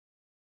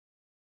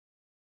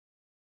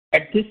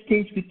 At this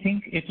stage, we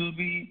think it will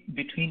be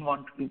between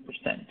 1 to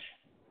 2%,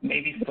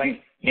 maybe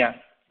slight,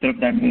 sort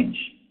of that range.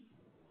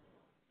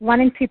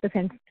 1 and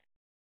 3%.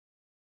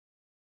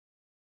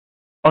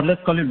 Or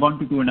let's call it 1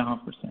 to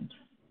 2.5%.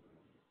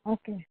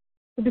 Okay.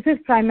 So this is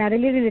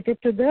primarily related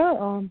to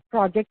the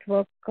project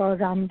work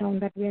ramp down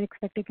that we are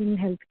expecting in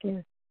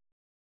healthcare.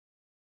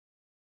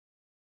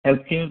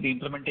 Healthcare, the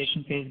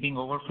implementation phase being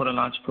over for a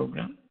large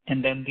program,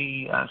 and then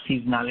the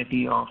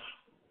seasonality of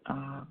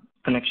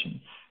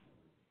collections.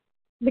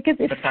 Because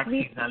if the tax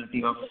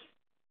seasonality of.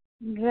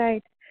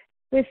 Right.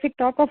 So if we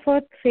talk of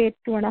a, say,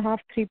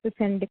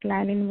 2.5-3%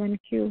 decline in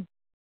 1Q,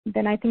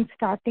 then I think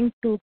starting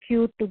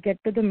 2Q to get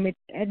to the mid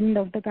end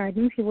of the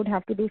guidance, you would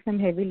have to do some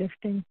heavy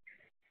lifting.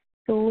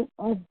 So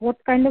what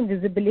kind of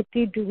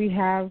visibility do we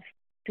have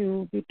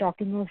to be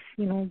talking of,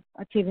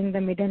 achieving the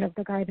mid end of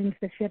the guidance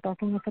if you're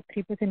talking of a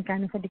 3%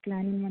 kind of a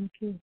decline in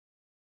 1Q?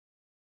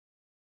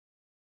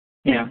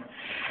 Yeah.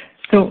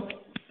 So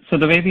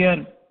the way we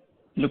are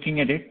looking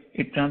at it,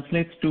 it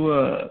translates to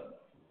a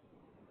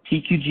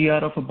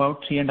CQGR of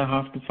about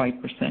 3.5 to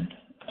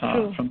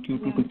 5% from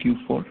Q2 to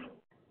Q4,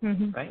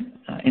 right?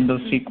 In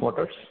those 3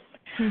 quarters.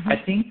 I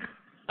think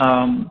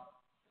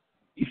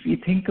if you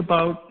think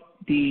about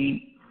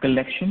the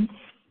collections,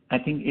 I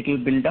think it will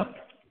build up.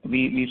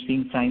 We've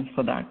seen signs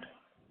for that.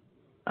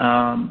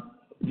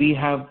 We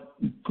have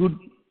good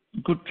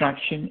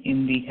traction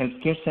in the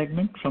healthcare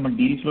segment from a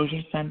deal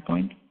closure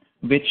standpoint,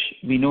 which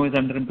we know is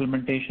under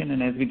implementation,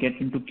 and as we get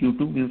into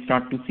Q2, we'll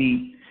start to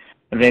see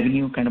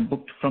revenue kind of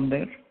booked from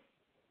there.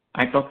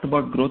 I talked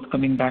about growth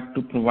coming back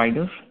to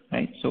providers,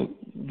 right? So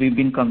we've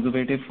been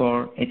conservative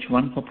for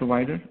H1 for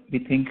provider. We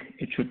think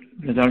it should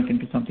result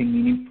into something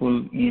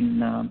meaningful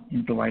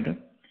in provider.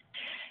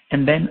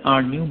 And then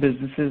our new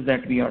businesses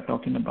that we are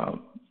talking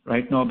about,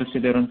 right now,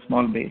 obviously they're on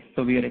small base,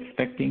 so we are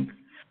expecting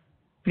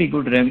pretty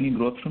good revenue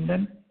growth from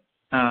them.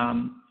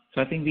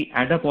 So I think we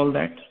add up all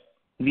that.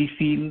 We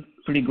feel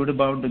pretty good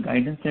about the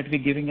guidance that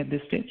we're giving at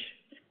this stage.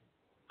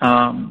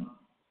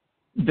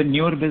 The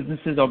newer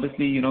businesses,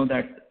 obviously, you know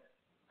that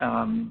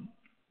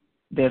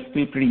they're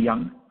still pretty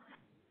young.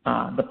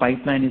 The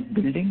pipeline is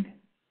building.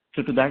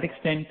 So to that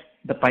extent,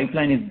 the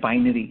pipeline is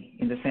binary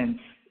in the sense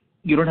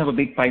you don't have a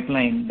big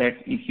pipeline that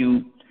if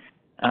you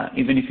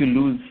even if you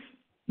lose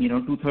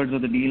 2/3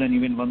 of the deal and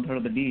even 1/3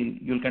 of the deal,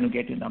 you'll kind of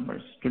get your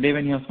numbers. Today,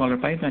 when you have smaller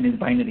pipeline, is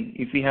binary.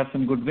 If we have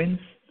some good wins,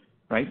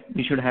 right,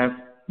 we should have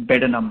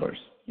better numbers.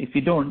 If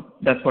we don't,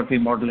 that's what we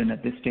model in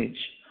at this stage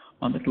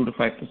on the 2 to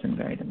 5%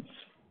 guidance.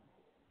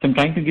 So I'm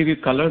trying to give you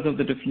colors of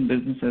the different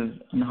businesses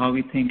and how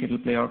we think it will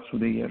play out through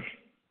the year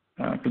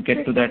to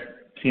get to that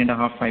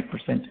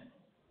 3.5-5%.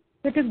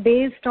 It is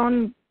based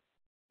on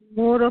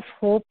more of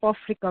hope of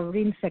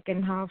recovery in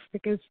second half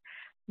because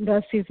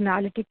the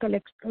seasonality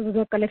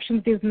the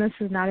collections business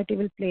seasonality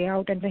will play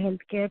out and the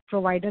healthcare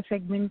provider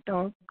segment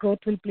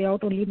growth will play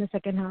out only in the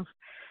second half.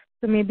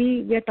 So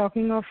maybe we are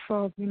talking of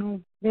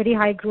very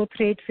high growth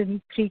rates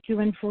in 3Q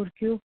and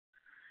 4Q,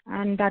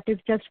 and that is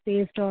just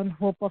based on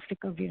hope of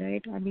recovery,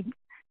 right? I mean,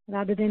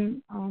 rather than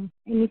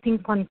anything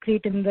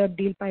concrete in the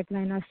deal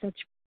pipeline as such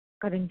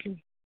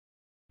currently.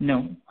 No,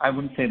 I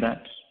wouldn't say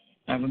that.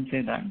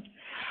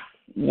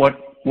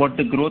 What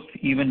the growth,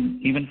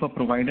 even for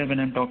provider, when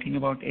I'm talking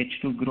about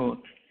H2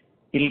 growth,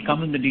 it'll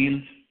come in the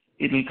deals,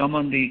 it'll come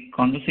on the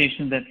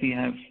conversations that we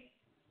are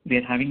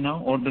having now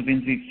or the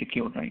wins we've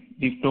secured, right?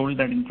 We've told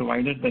that in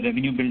providers, the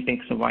revenue build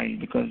takes a while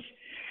because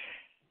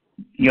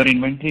your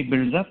inventory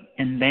builds up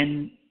and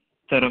then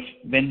sort of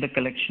when the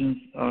collections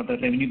or the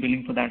revenue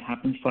billing for that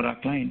happens for our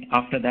client,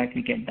 after that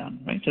we get done,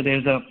 right? So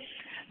there's a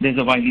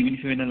while, even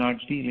if you win a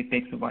large deal, it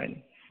takes a while.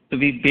 So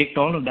we've baked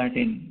all of that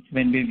in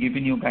when we've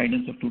given you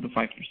guidance of 2 to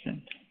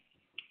 5%.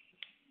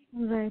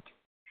 Right.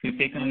 We've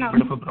taken a little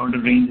bit of a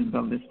broader range as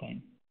well this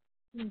time.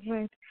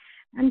 Right.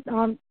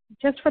 And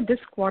just for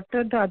this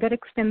quarter, the other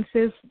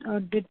expenses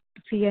did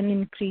see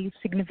an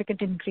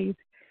significant increase.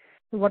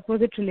 So what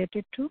was it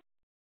related to?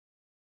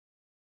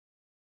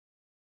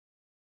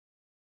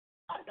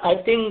 I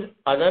think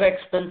other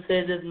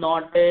expenses is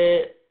not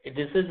a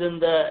this is in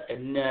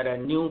the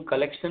new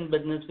collection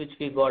business which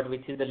we got,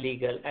 which is the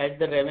legal. As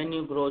the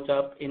revenue grows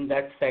up in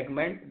that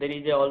segment, there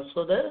is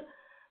also the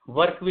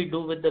work we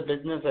do with the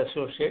business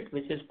associate,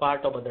 which is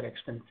part of other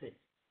expenses.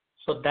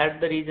 So that's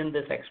the reason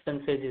this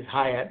expenses is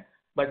higher,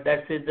 but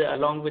that is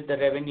along with the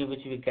revenue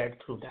which we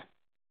get through that.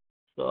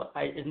 So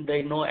there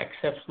is no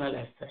exceptional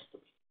as such to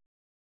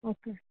be.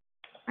 Okay.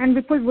 And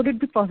Vipul, would it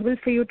be possible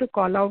for you to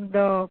call out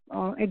the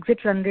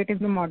exit run rate in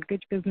the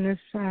mortgage business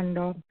and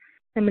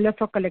similar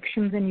for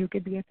collections in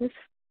UK BFS?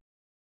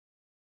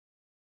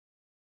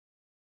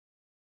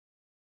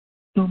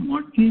 So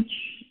mortgage,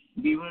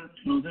 we were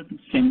closer to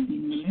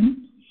 17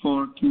 million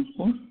for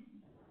Q4.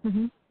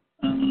 Mm-hmm.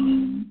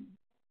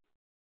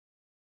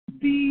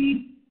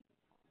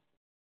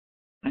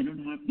 I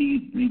don't have the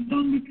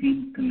breakdown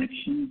between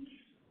collections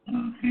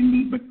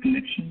handy, but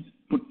collections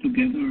put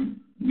together,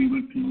 we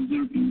were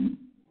closer to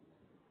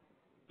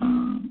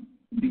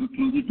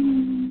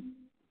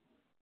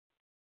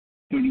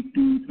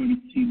 32,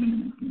 33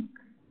 million, I think.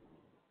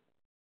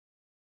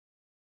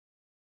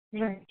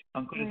 Right.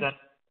 Ankur, Right.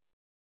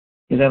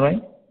 is that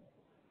right?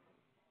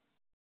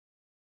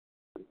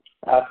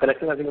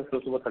 Collection, I think, was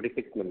close to about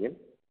 36 million.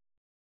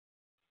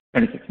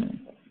 36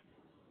 million.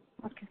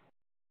 Okay.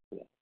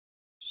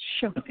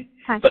 Sure. Okay.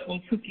 Thanks. But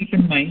also keep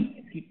in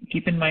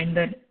mind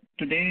that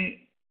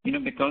today,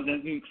 because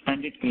as we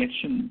expanded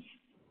collections,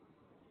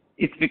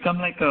 it's become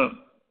like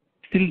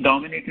still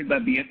dominated by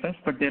BFS,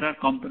 but there are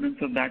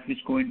components of that which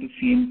go into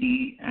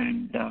CMT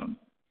and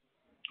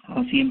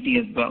CMT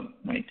as well,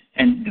 right?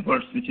 And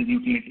diverse, which is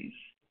utilities.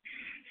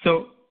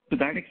 So to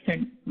that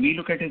extent, we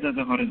look at it as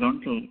a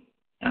horizontal,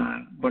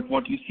 but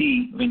what you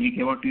see when we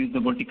give out to you is the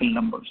vertical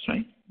numbers,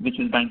 right? Which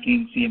is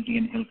banking, CMT,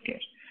 and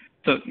healthcare.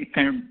 So it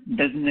kind of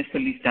doesn't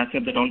necessarily stack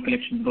up that all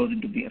collections goes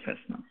into BFS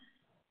now.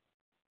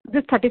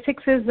 This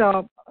 36 is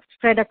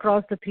spread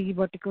across the three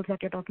verticals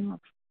that you're talking about?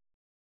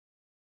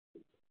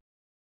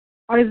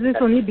 Or is this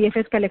only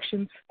BFS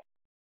collections?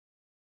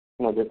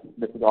 No, this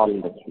is all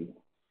industry,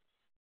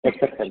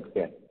 except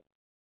healthcare.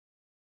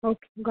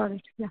 Okay, got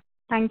it. Yeah.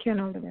 Thank you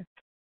and all the best.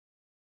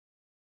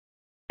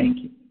 Thank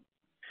you.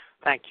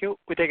 Thank you.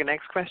 We take the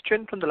next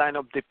question from the line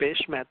of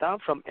Dipesh Mehta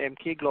from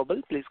Emkay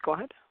Global. Please go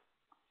ahead.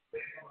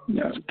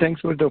 Yeah,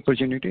 thanks for the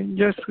opportunity.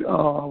 Just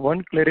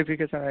one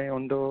clarification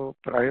on the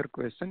prior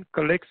question.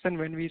 Collection,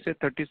 when we say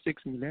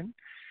 36 million,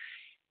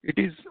 it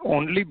is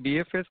only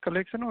BFS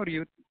collection or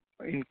you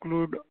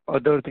include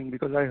other things?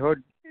 Because I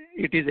heard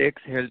it is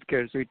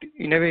ex-healthcare, so it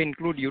in a way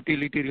include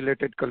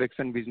utility-related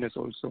collection business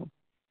also.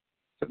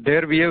 So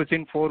there we have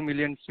seen 4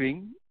 million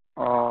swing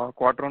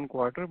quarter on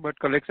quarter, but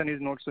collection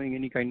is not showing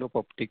any kind of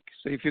uptick.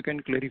 So if you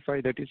can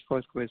clarify, that is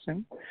first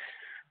question.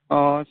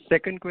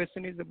 Second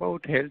question is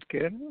about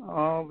healthcare.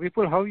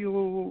 Vipul, how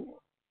you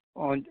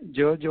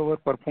judge our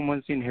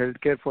performance in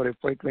healthcare for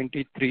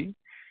FY23?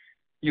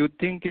 You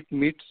think it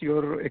meets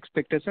your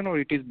expectation or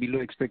it is below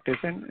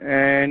expectation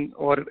and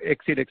or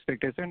exceed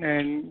expectation,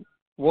 and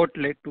what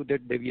led to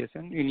that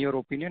deviation in your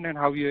opinion, and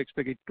how you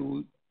expect it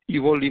to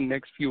evolve in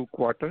next few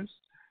quarters?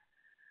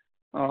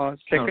 Third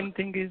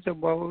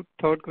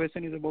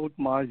question is about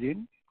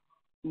margin.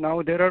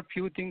 Now there are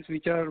few things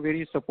which are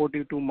very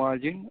supportive to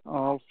margin.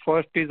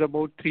 First is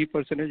about 3%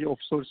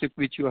 offshoreship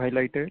which you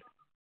highlighted.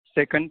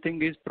 Second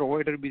thing is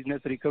provider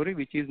business recovery,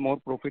 which is more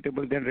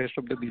profitable than rest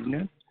of the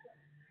business.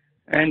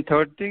 And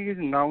third thing is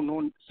now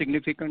known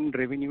significant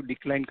revenue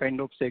decline kind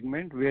of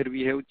segment where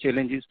we have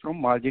challenges from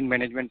margin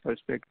management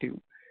perspective.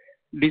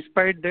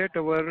 Despite that,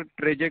 our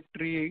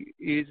trajectory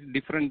is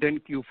different than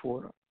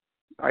Q4.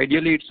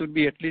 Ideally, it should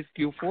be at least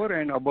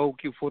Q4 and above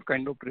Q4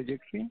 kind of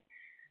trajectory.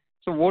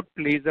 So what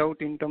plays out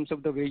in terms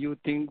of the way you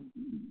think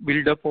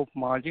build up of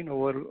margin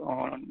over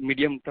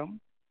medium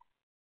term?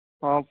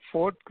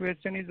 Fourth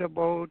question is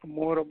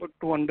more about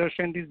to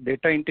understand this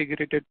data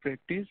integrated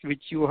practice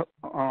which you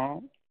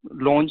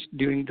launched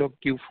during the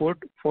Q4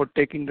 for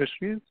tech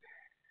industries.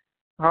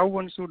 How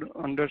one should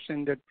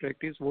understand that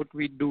practice, what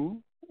we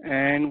do,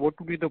 and what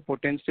would be the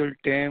potential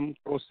TAM,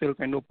 cross-sell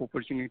kind of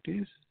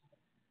opportunities?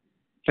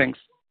 Thanks.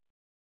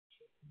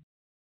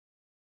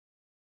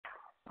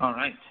 All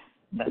right.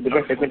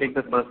 Because let me take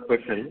the first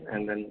question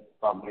and then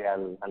probably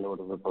I'll hand over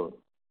to Vipul.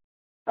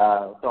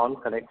 So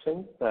on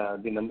collections,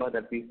 the number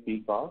that we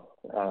speak of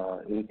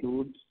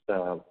includes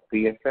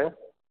BFS,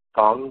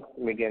 comms,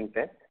 media and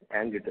tech,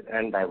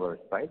 and diverse,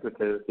 right? Which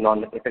is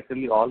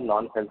effectively all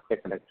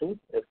non-healthcare collections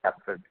is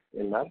captured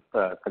in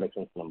our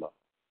collections number.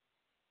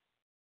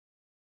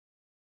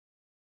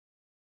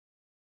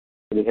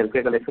 The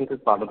healthcare collections is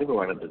part of the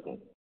provider business.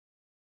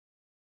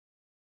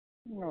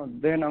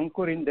 Then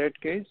Ankur, in that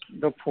case,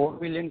 the 4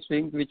 million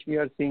swing which we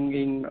are seeing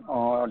in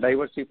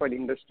diversified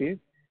industries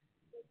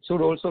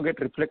should also get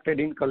reflected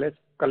in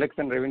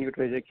collection revenue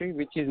trajectory,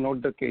 which is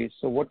not the case.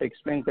 So what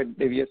explains that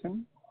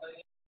deviation?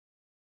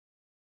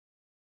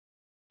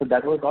 So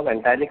that was all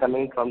entirely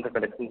coming from the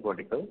collections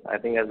vertical. I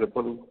think as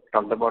Vipul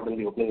talked about in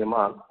the opening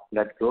remarks,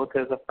 that growth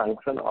is a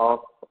function of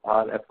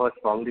our efforts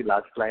from the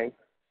large clients,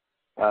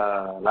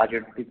 large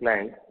entity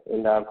clients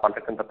in the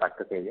contact center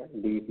practice area,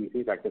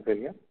 DEPC practice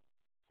area,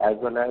 as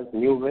well as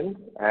new wins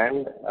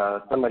and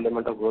some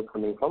element of growth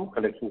coming from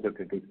collections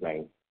utilities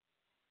line.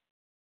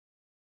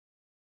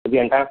 The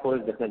entire core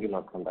is definitely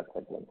not from that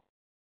segment.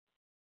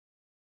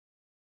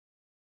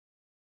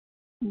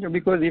 Yeah,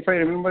 because if I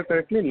remember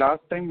correctly,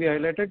 last time we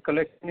highlighted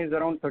collection is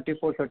around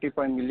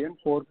 34-35 million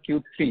for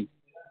Q3.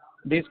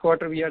 This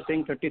quarter we are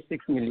saying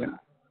 36 million.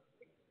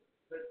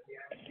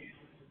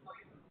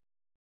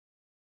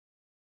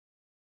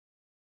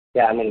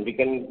 Yeah, I mean we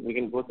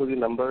can go through the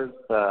numbers.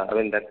 I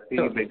mean that's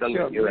the breakdown.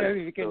 Sure.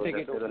 Yeah, we can take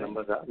it. The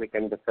numbers are. We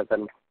can discuss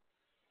them.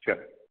 Sure.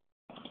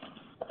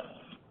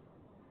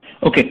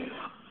 Okay.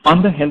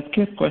 On the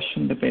healthcare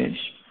question, Dipesh,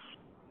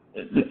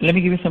 let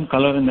me give you some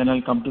color and then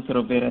I'll come to sort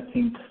of where I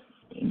think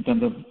in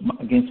terms of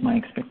against my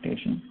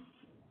expectation.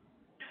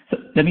 So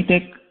let me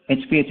take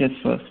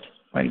HPHS first,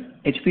 right?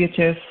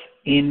 HPHS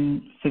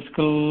in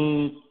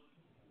fiscal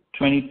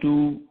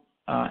 22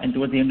 and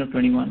towards the end of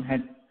 21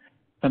 had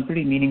some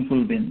pretty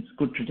meaningful wins,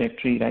 good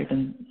trajectory, right?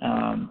 And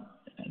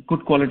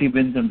good quality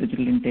wins on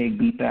digital intake,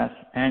 BPaaS,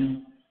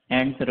 and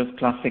sort of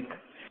classic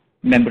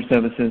member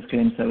services,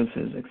 claim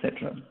services,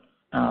 etc.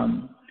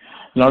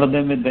 A lot of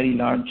them with very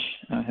large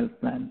health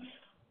plans.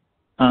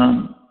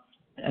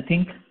 I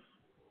think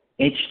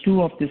H2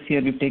 of this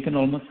year, we've taken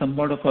almost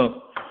somewhat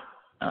of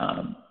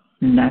a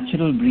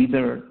natural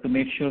breather to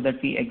make sure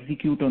that we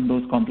execute on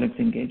those complex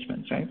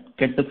engagements, right?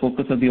 Get the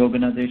focus of the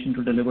organization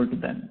to deliver to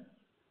them.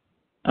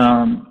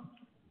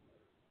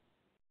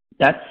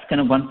 That's kind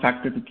of one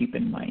factor to keep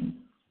in mind.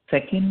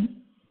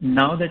 Second,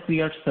 now that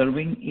we are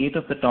serving 8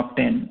 of the top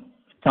 10,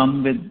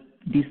 some with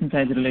decent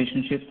sized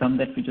relationships, some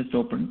that we just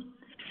opened,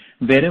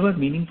 wherever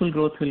meaningful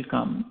growth will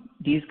come,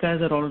 these guys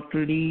are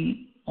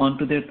already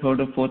onto their 3rd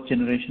or 4th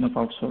generation of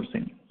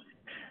outsourcing.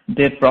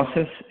 Their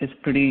process is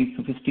pretty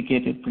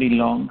sophisticated, pretty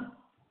long.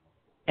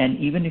 And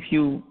even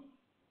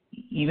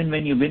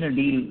when you win a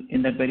deal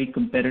in that very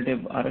competitive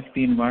RFP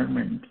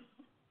environment,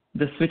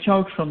 the switch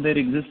out from their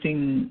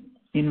existing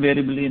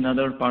invariably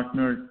another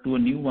partner to a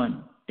new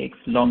one takes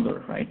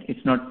longer, right?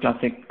 It's not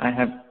classic, I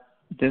have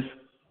this,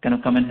 kind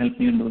of come and help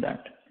me and do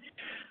that.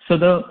 So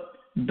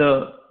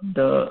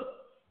the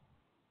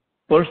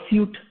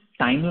pursuit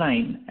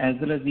timeline as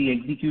well as the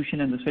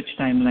execution and the switch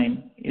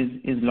timeline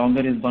is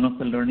longer is one of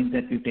the learnings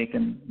that we've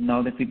taken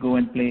now that we go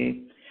and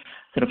play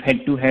sort of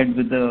head to head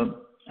with the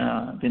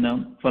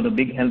for the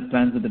big health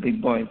plans with the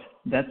big boys.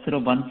 That's sort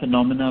of one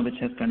phenomena which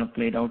has kind of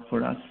played out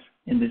for us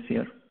in this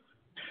year.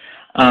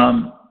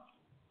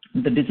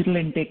 The digital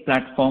intake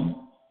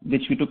platform,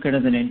 which we took it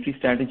as an entry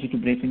strategy to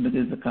break into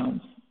these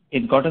accounts,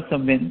 it got us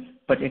some wins,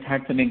 but it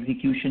had some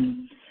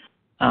execution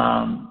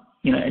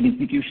an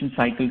execution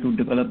cycle to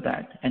develop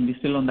that, and we're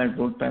still on that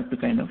roadmap to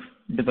kind of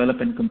develop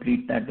and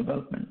complete that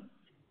development.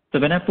 So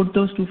when I put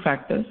those two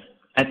factors,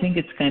 I think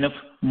it's kind of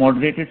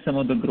moderated some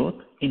of the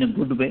growth in a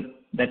good way,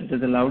 that it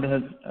has allowed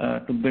us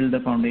to build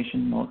the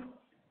foundation more.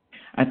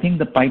 I think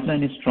the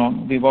pipeline is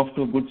strong. We're off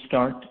to a good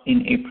start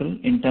in April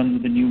in terms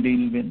of the new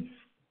deal wins.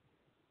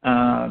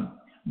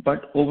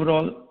 But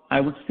overall,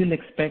 I would still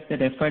expect that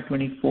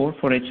FY24 for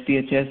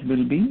HPHS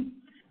will be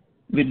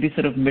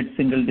sort of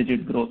mid-single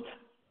digit growth.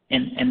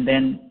 And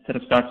then sort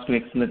of starts to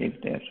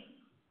accelerate there.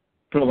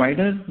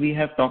 Providers, we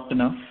have talked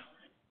enough,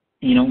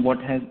 what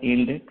has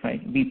ailed it,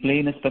 right? We play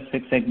in a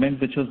specific segment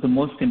which was the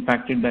most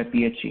impacted by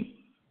PHE.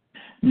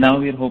 Now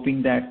we are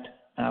hoping that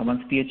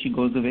once PHE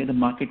goes away, the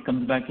market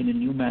comes back in a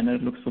new manner,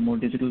 looks for more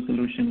digital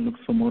solution,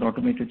 looks for more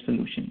automated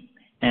solution,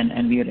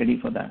 and we are ready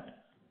for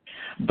that.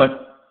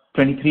 But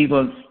 23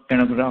 was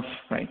kind of rough,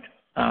 right,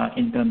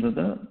 in terms of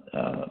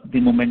the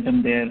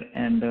momentum there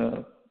and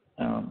the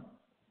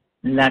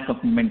lack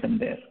of momentum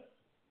there.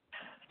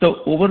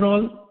 So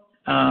overall,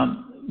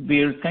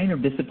 we're kind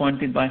of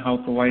disappointed by how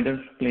providers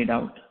played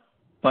out,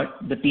 but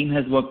the team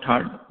has worked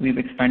hard. We've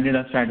expanded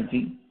our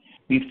strategy.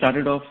 We've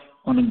started off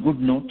on a good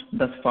note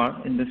thus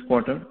far in this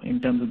quarter in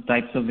terms of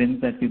types of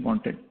wins that we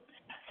wanted.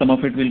 Some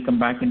of it we'll come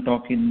back and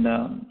talk in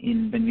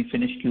when we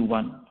finish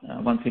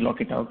Q1, once we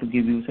lock it out, to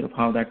give you sort of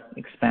how that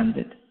expands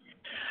it.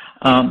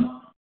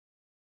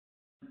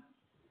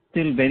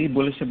 Still very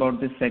bullish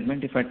about this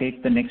segment. If I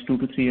take the next 2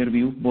 to 3 year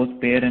view, both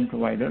payer and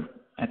provider,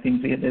 I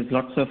think there's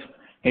lots of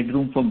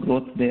headroom for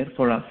growth there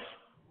for us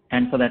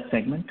and for that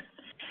segment.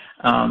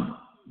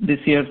 This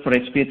year for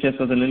HPHS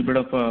was a little bit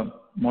of a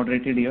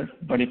moderated year,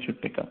 but it should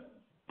pick up.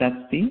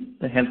 That's the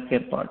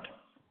healthcare part.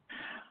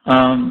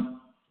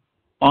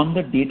 On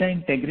the data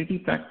integrity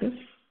practice,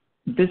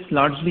 this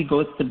largely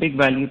goes the big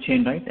value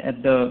chain, right?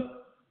 At the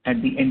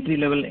entry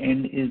level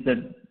end is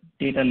the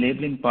data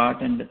labeling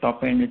part, and the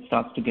top end it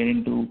starts to get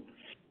into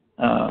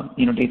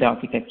data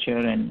architecture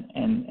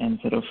and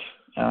sort of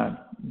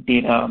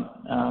data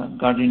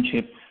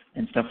guardianship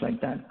and stuff like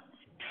that.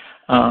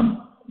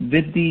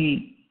 With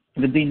the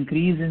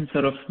increase in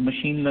sort of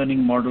machine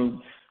learning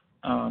models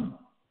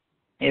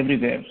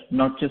everywhere,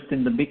 not just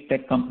in the big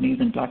tech companies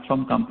and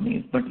platform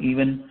companies, but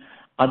even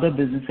other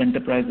business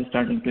enterprises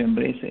starting to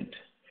embrace it.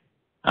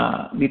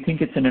 We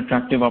think it's an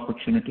attractive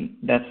opportunity.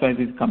 That's why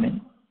we've come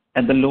in.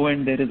 At the low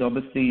end, there is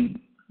obviously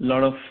a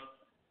lot of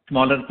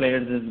smaller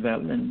players as well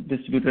and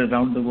distributed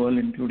around the world,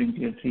 including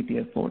tier 3,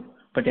 tier 4.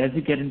 But as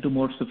you get into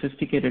more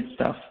sophisticated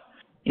stuff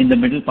in the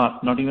middle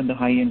path, not even the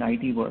high-end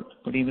IT work,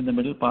 but even the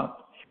middle path,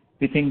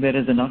 we think there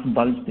is enough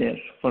bulge there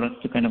for us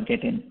to kind of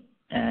get in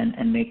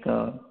and make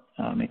a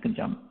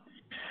jump.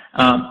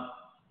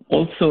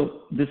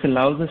 Also, this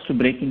allows us to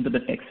break into the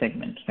tech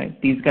segment, right?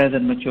 These guys are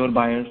mature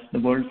buyers. The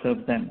world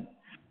serves them.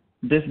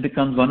 This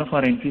becomes one of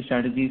our entry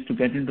strategies to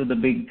get into the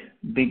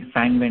big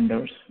FANG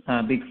vendors,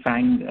 big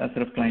FANG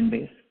sort of client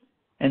base,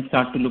 and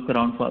start to look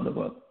around for other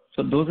work.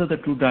 So those are the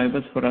two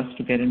drivers for us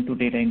to get into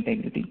data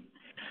integrity.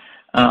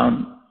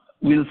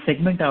 We'll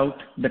segment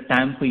out the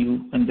TAM for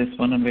you and this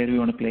one and where we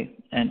want to play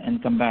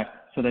and come back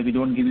so that we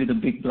don't give you the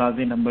big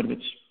blasé number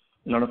which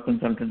a lot of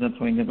consultants are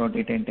throwing about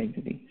data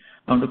integrity.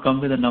 I want to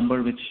come with a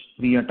number which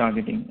we are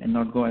targeting and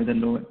not go either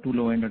too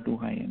low end or too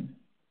high end.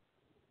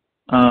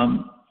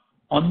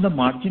 On the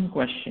margin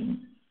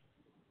question,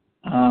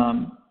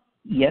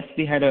 yes,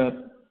 we had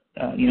a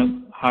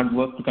hard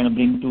work to kind of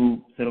bring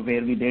to sort of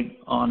where we did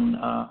on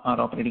our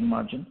operating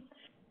margin.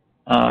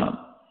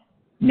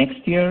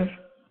 Next year,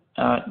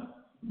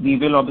 we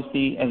will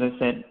obviously, as I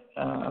said,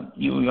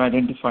 you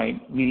identified,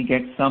 we'll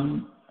get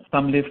some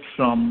lift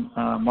from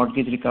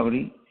mortgage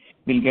recovery.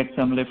 We'll get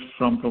some lift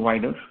from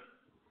provider.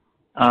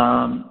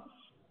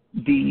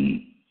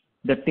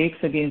 The takes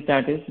against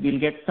that is we'll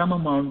get some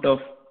amount of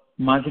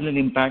marginal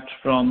impact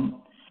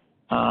from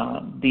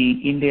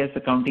the Ind AS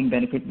accounting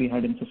benefit we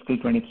had in fiscal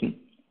 23.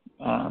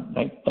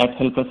 Right, that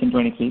helped us in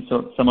 23.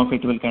 So some of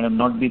it will kind of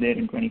not be there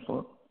in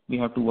 24. We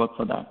have to work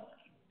for that.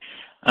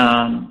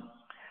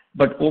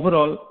 But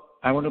overall,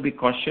 I want to be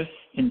cautious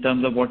in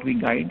terms of what we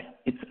guide.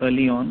 It's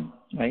early on,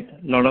 right?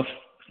 A lot of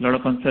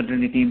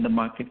uncertainty in the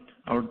market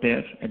out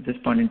there at this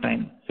point in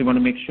time. So we want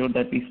to make sure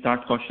that we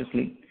start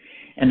cautiously,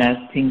 and as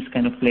things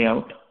kind of play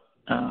out,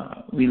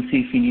 we'll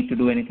see if we need to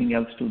do anything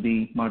else to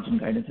the margin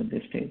guidance at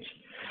this stage.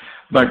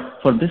 But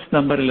for this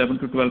number, 11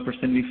 to 12%,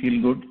 we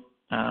feel good.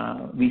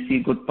 We see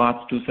good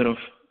paths to sort of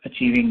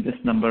achieving this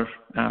number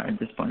at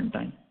this point in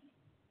time.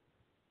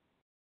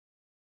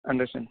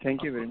 Understand.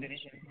 Thank you very much.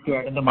 To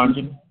add on the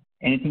margin,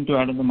 anything to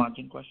add on the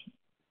margin question?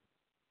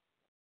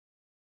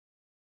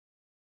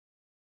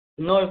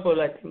 No, Paul,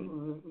 I think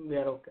we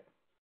are okay.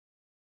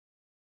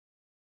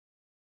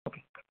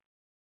 Okay.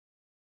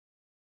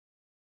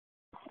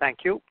 Thank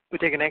you. We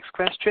take the next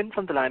question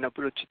from the line of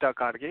Ruchita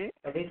Karge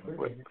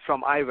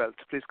from iWealth.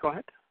 Please go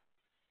ahead.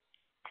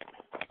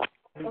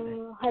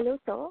 Hello,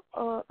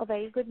 sir. A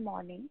very good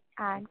morning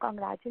and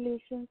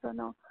congratulations on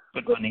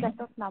a good set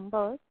of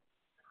numbers.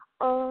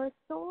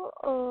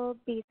 So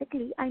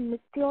basically, I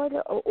missed your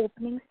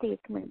opening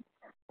statement.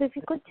 So if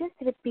you could just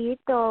repeat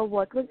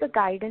what was the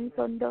guidance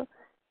on the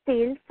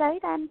sales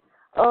side, and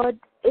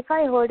if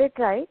I heard it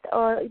right,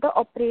 the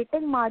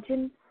operating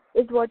margin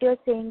is what you're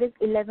saying is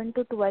 11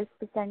 to 12%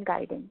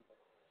 guidance.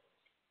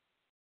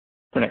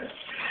 Correct.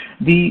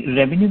 The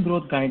revenue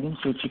growth guidance,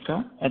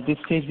 Ruchika, at this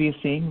stage we are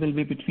saying will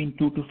be between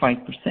 2 to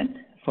 5%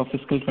 for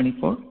fiscal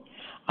 24,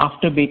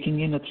 after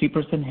baking in a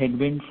 3%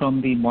 headwind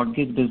from the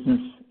mortgage business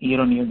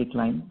year-on-year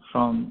decline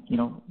from,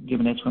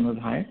 given H1 was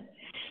higher,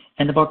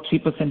 and about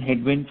 3%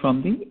 headwind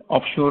from the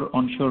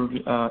offshore-onshore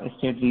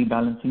estate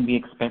rebalancing we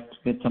expect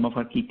with some of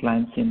our key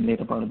clients in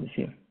later part of this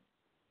year.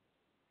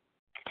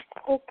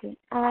 Okay.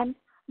 And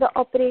the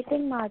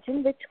operating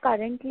margin, which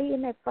currently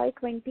in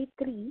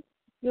FY23,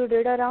 you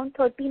did around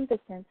 13%.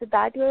 So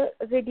that you're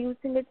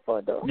reducing it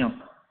further? No.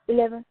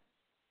 11?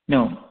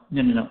 No.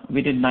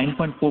 We did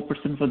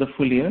 9.4% for the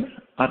full year.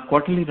 Our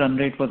quarterly run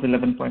rate was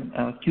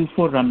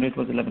Q4 run rate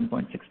was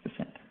 11.6%.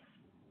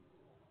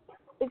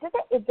 Is it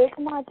the EBIT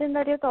margin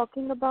that you're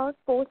talking about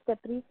post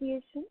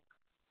depreciation?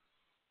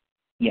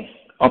 Yes.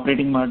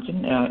 Operating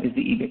margin is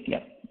the EBIT.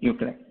 Yeah, you're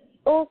correct.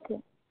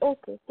 Okay.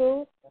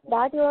 So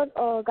that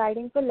you're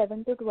guiding for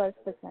 11 to 12%.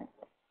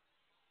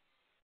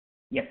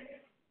 Yes.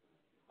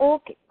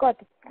 Okay.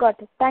 Got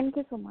it. Thank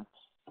you so much.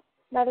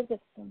 That is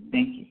it from me.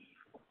 Thank you.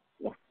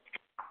 Yeah.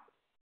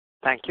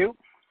 Thank you.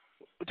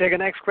 We'll take the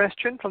next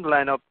question from the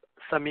line of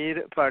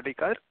Samir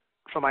Pardikar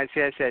from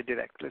ICICI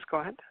Direct. Please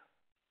go ahead.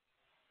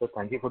 So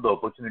thank you for the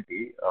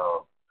opportunity.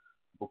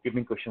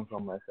 Bookkeeping question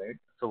from my side.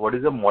 So what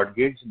is the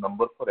mortgage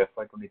number for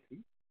FY23?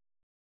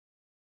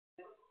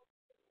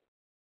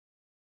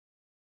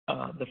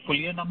 The full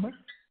year number?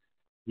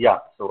 Yeah.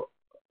 So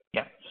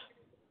yeah,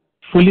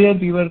 full year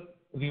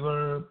we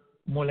were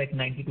more like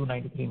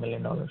 $92-93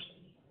 million.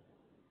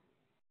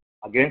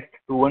 Against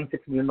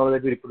 $216 million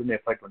that we reported in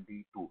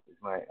FY22, is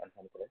my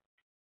understanding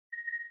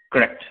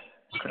correct?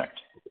 Correct.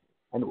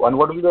 And what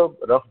will be the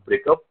rough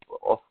breakup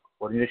of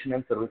origination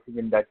and servicing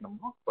in that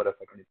number for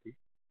FY23?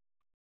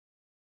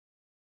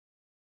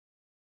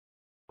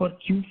 For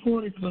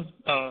Q4,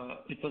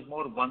 it was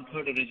more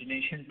 1/3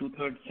 origination,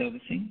 2/3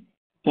 servicing.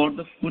 For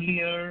the full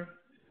year,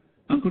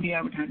 could you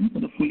have it handy? For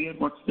the full year,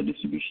 what's the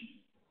distribution?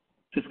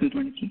 Fiscal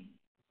 23.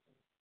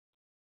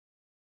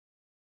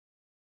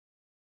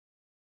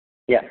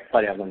 Yeah,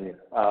 sorry, I'm on here.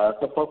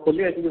 So for full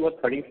year, I think it was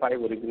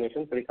 35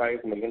 origination,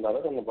 $35 million,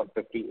 and about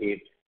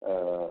 58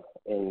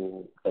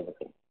 in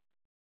servicing.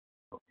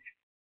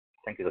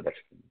 Thank you. That's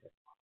it.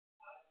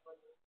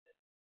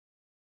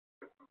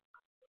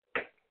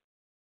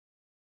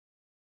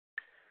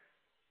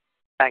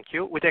 Thank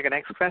you. We take a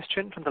next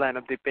question from the line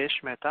of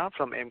Dipesh Mehta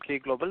from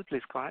MK Global.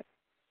 Please go ahead.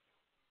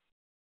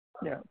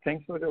 Yeah,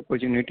 thanks for the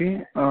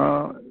opportunity.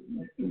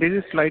 This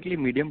is slightly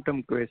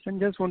medium-term question.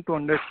 Just want to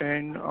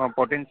understand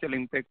potential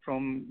impact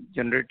from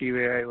generative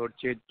AI or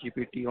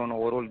ChatGPT on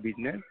overall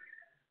business.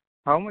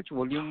 How much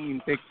volume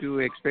impact do you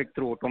expect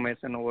through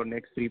automation over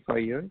next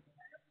 3-5 years?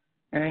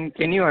 And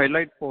can you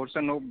highlight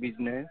portion of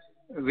business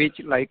which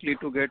likely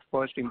to get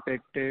first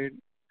impacted,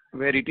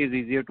 where it is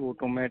easier to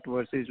automate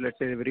versus, let's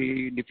say,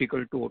 very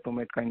difficult to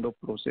automate kind of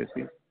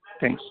processes?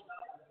 Thanks.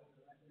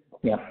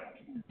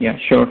 Yeah,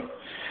 sure.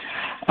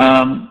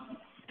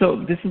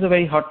 So this is a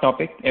very hot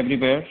topic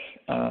everywhere,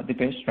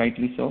 Dipesh,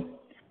 rightly so.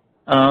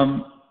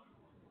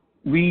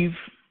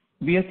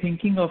 We are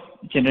thinking of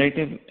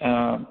generative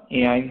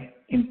AI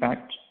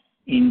impact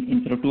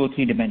in sort of 2 or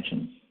 3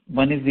 dimensions.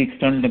 One is the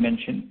external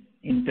dimension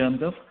in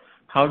terms of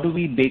how do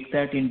we bake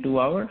that into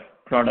our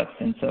products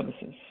and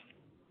services.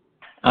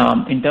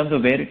 In terms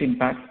of where it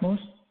impacts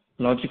most,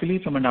 logically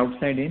from an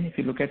outside in, if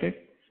you look at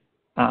it,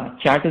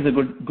 chat is a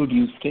good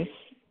use case.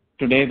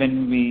 Today,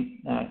 when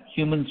we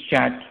humans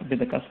chat with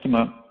the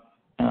customer,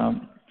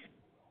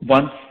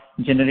 once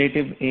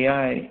generative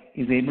AI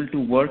is able to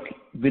work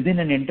within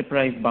an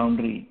enterprise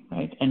boundary,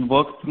 right, and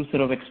work through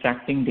sort of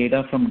extracting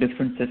data from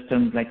different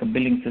systems like a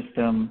billing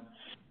system,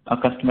 a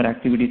customer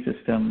activity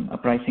system, a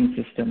pricing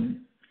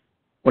system,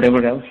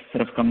 whatever else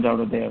sort of comes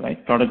out of there,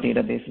 right, product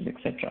databases,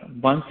 etc.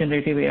 Once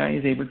generative AI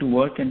is able to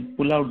work and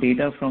pull out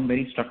data from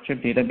very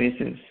structured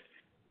databases,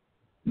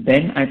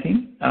 then I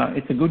think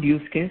it's a good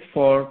use case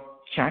for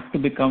chat to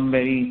become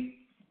very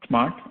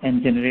smart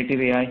and generative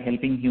AI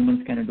helping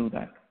humans kind of do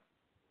that.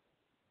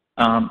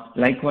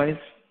 Likewise,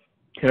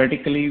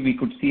 theoretically, we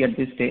could see at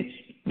this stage,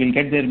 we'll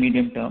get there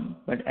medium term,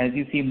 but as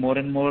you see more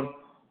and more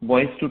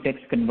voice to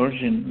text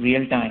conversion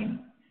real time,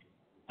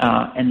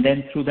 and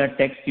then through that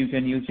text, you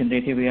can use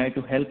generative AI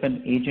to help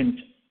an agent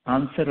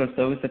answer or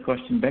service a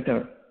question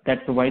better.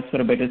 That provides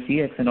for a better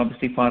CX and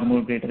obviously far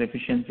more greater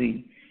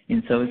efficiency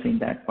in servicing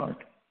that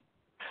part.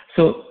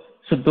 So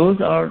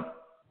those are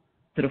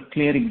sort of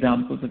clear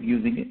examples of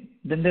using it.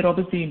 Then there are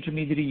obviously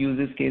intermediary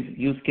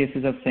use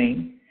cases of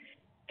saying,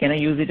 can I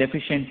use it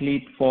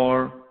efficiently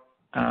for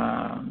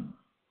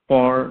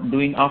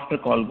doing after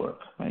call work,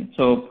 right?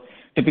 So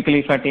typically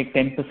if I take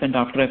 10%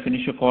 after I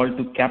finish a call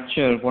to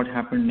capture what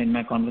happened in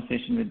my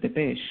conversation with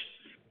Dipesh,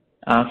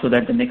 so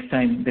that the next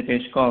time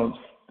Dipesh calls,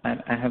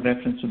 I have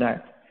reference to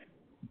that.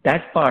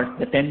 That part,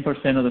 the 10%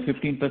 or the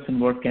 15%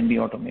 work can be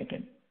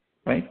automated.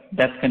 Right?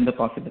 That's kind of the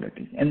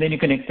possibility. And then you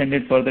can extend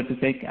it further to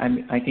say,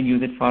 I can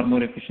use it far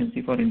more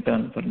efficiency for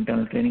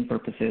internal training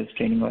purposes,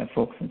 training our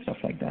folks and stuff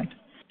like that.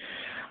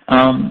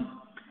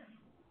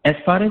 As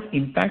far as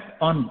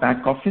impact on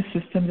back office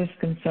systems is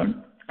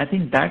concerned, I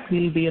think that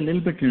will be a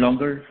little bit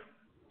longer.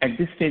 At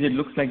this stage, it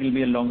looks like it will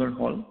be a longer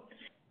haul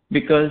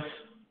because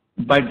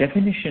by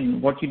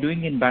definition, what you're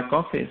doing in back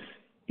office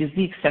is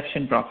the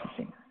exception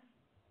processing.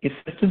 If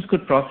systems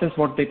could process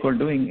what they were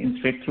doing in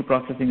straight through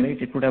processing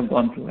rate, it would have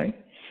gone through, right?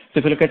 So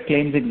if you look at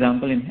claims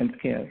example in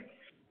healthcare,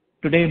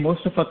 today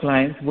most of our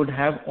clients would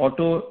have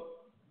auto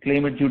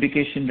claim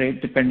adjudication rate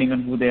depending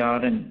on who they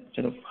are and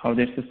sort of how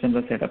their systems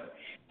are set up.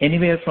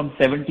 Anywhere from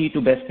 70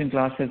 to best in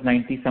class has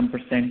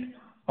 90%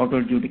 auto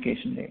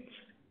adjudication rates.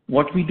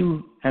 What we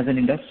do as an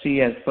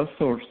industry as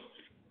Firstsource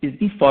is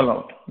the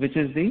fallout, which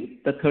is the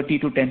 30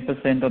 to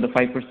 10% or the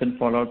 5%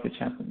 fallout which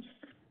happens.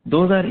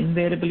 Those are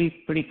invariably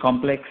pretty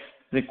complex,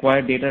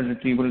 require data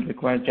retrieval,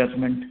 require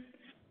judgment,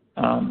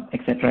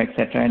 etc.,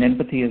 and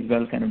empathy as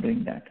well, kind of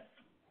doing that.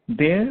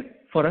 There,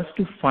 for us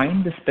to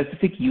find the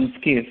specific use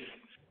case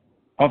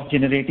of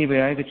generative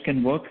AI which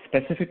can work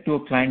specific to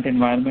a client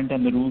environment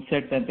and the rule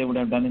set that they would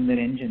have done in their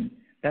engine,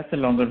 that's a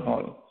longer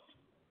haul.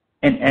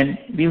 And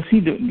we'll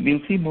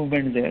see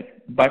movement there,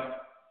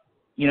 but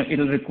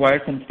it'll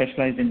require some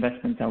specialized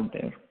investments out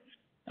there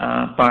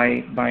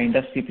by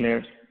industry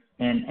players.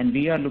 And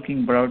we are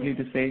looking broadly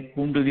to say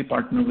whom do we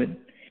partner with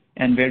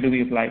and where do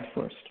we apply it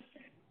first.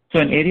 So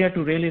an area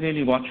to really,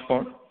 really watch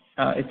for.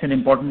 It's an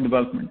important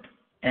development,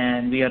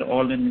 and we are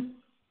all in.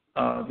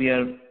 We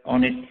are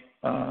on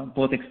it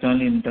both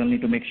externally and internally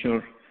to make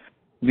sure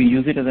we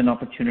use it as an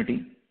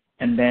opportunity,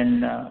 and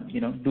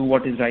then do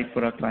what is right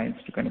for our clients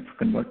to kind of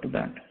convert to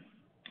that.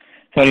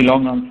 Sorry,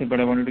 long answer, but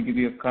I wanted to give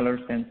you a color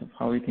sense of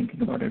how we're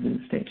thinking about it at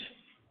this stage.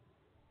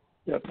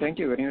 Yeah, thank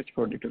you very much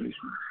for details.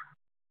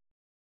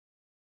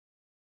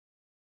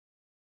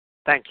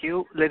 Thank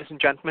you. Ladies and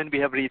gentlemen, we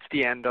have reached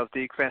the end of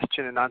the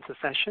question and answer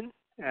session,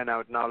 and I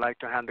would now like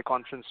to hand the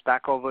conference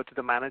back over to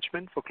the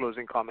management for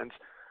closing comments.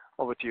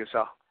 Over to you,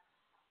 sir.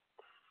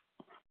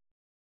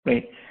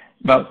 Great.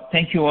 Well,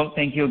 thank you all.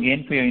 Thank you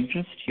again for your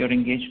interest, your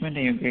engagement,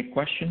 and your great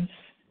questions.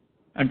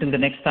 Until the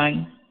next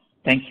time,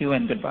 thank you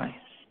and goodbye.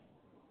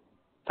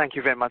 Thank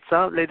you very much,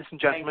 sir. Ladies and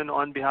gentlemen,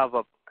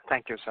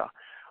 thank you, sir.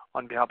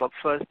 On behalf of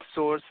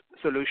Firstsource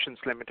Solutions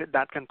Limited,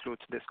 that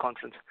concludes this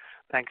conference.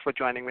 Thanks for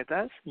joining with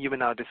us. You may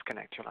now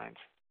disconnect your lines.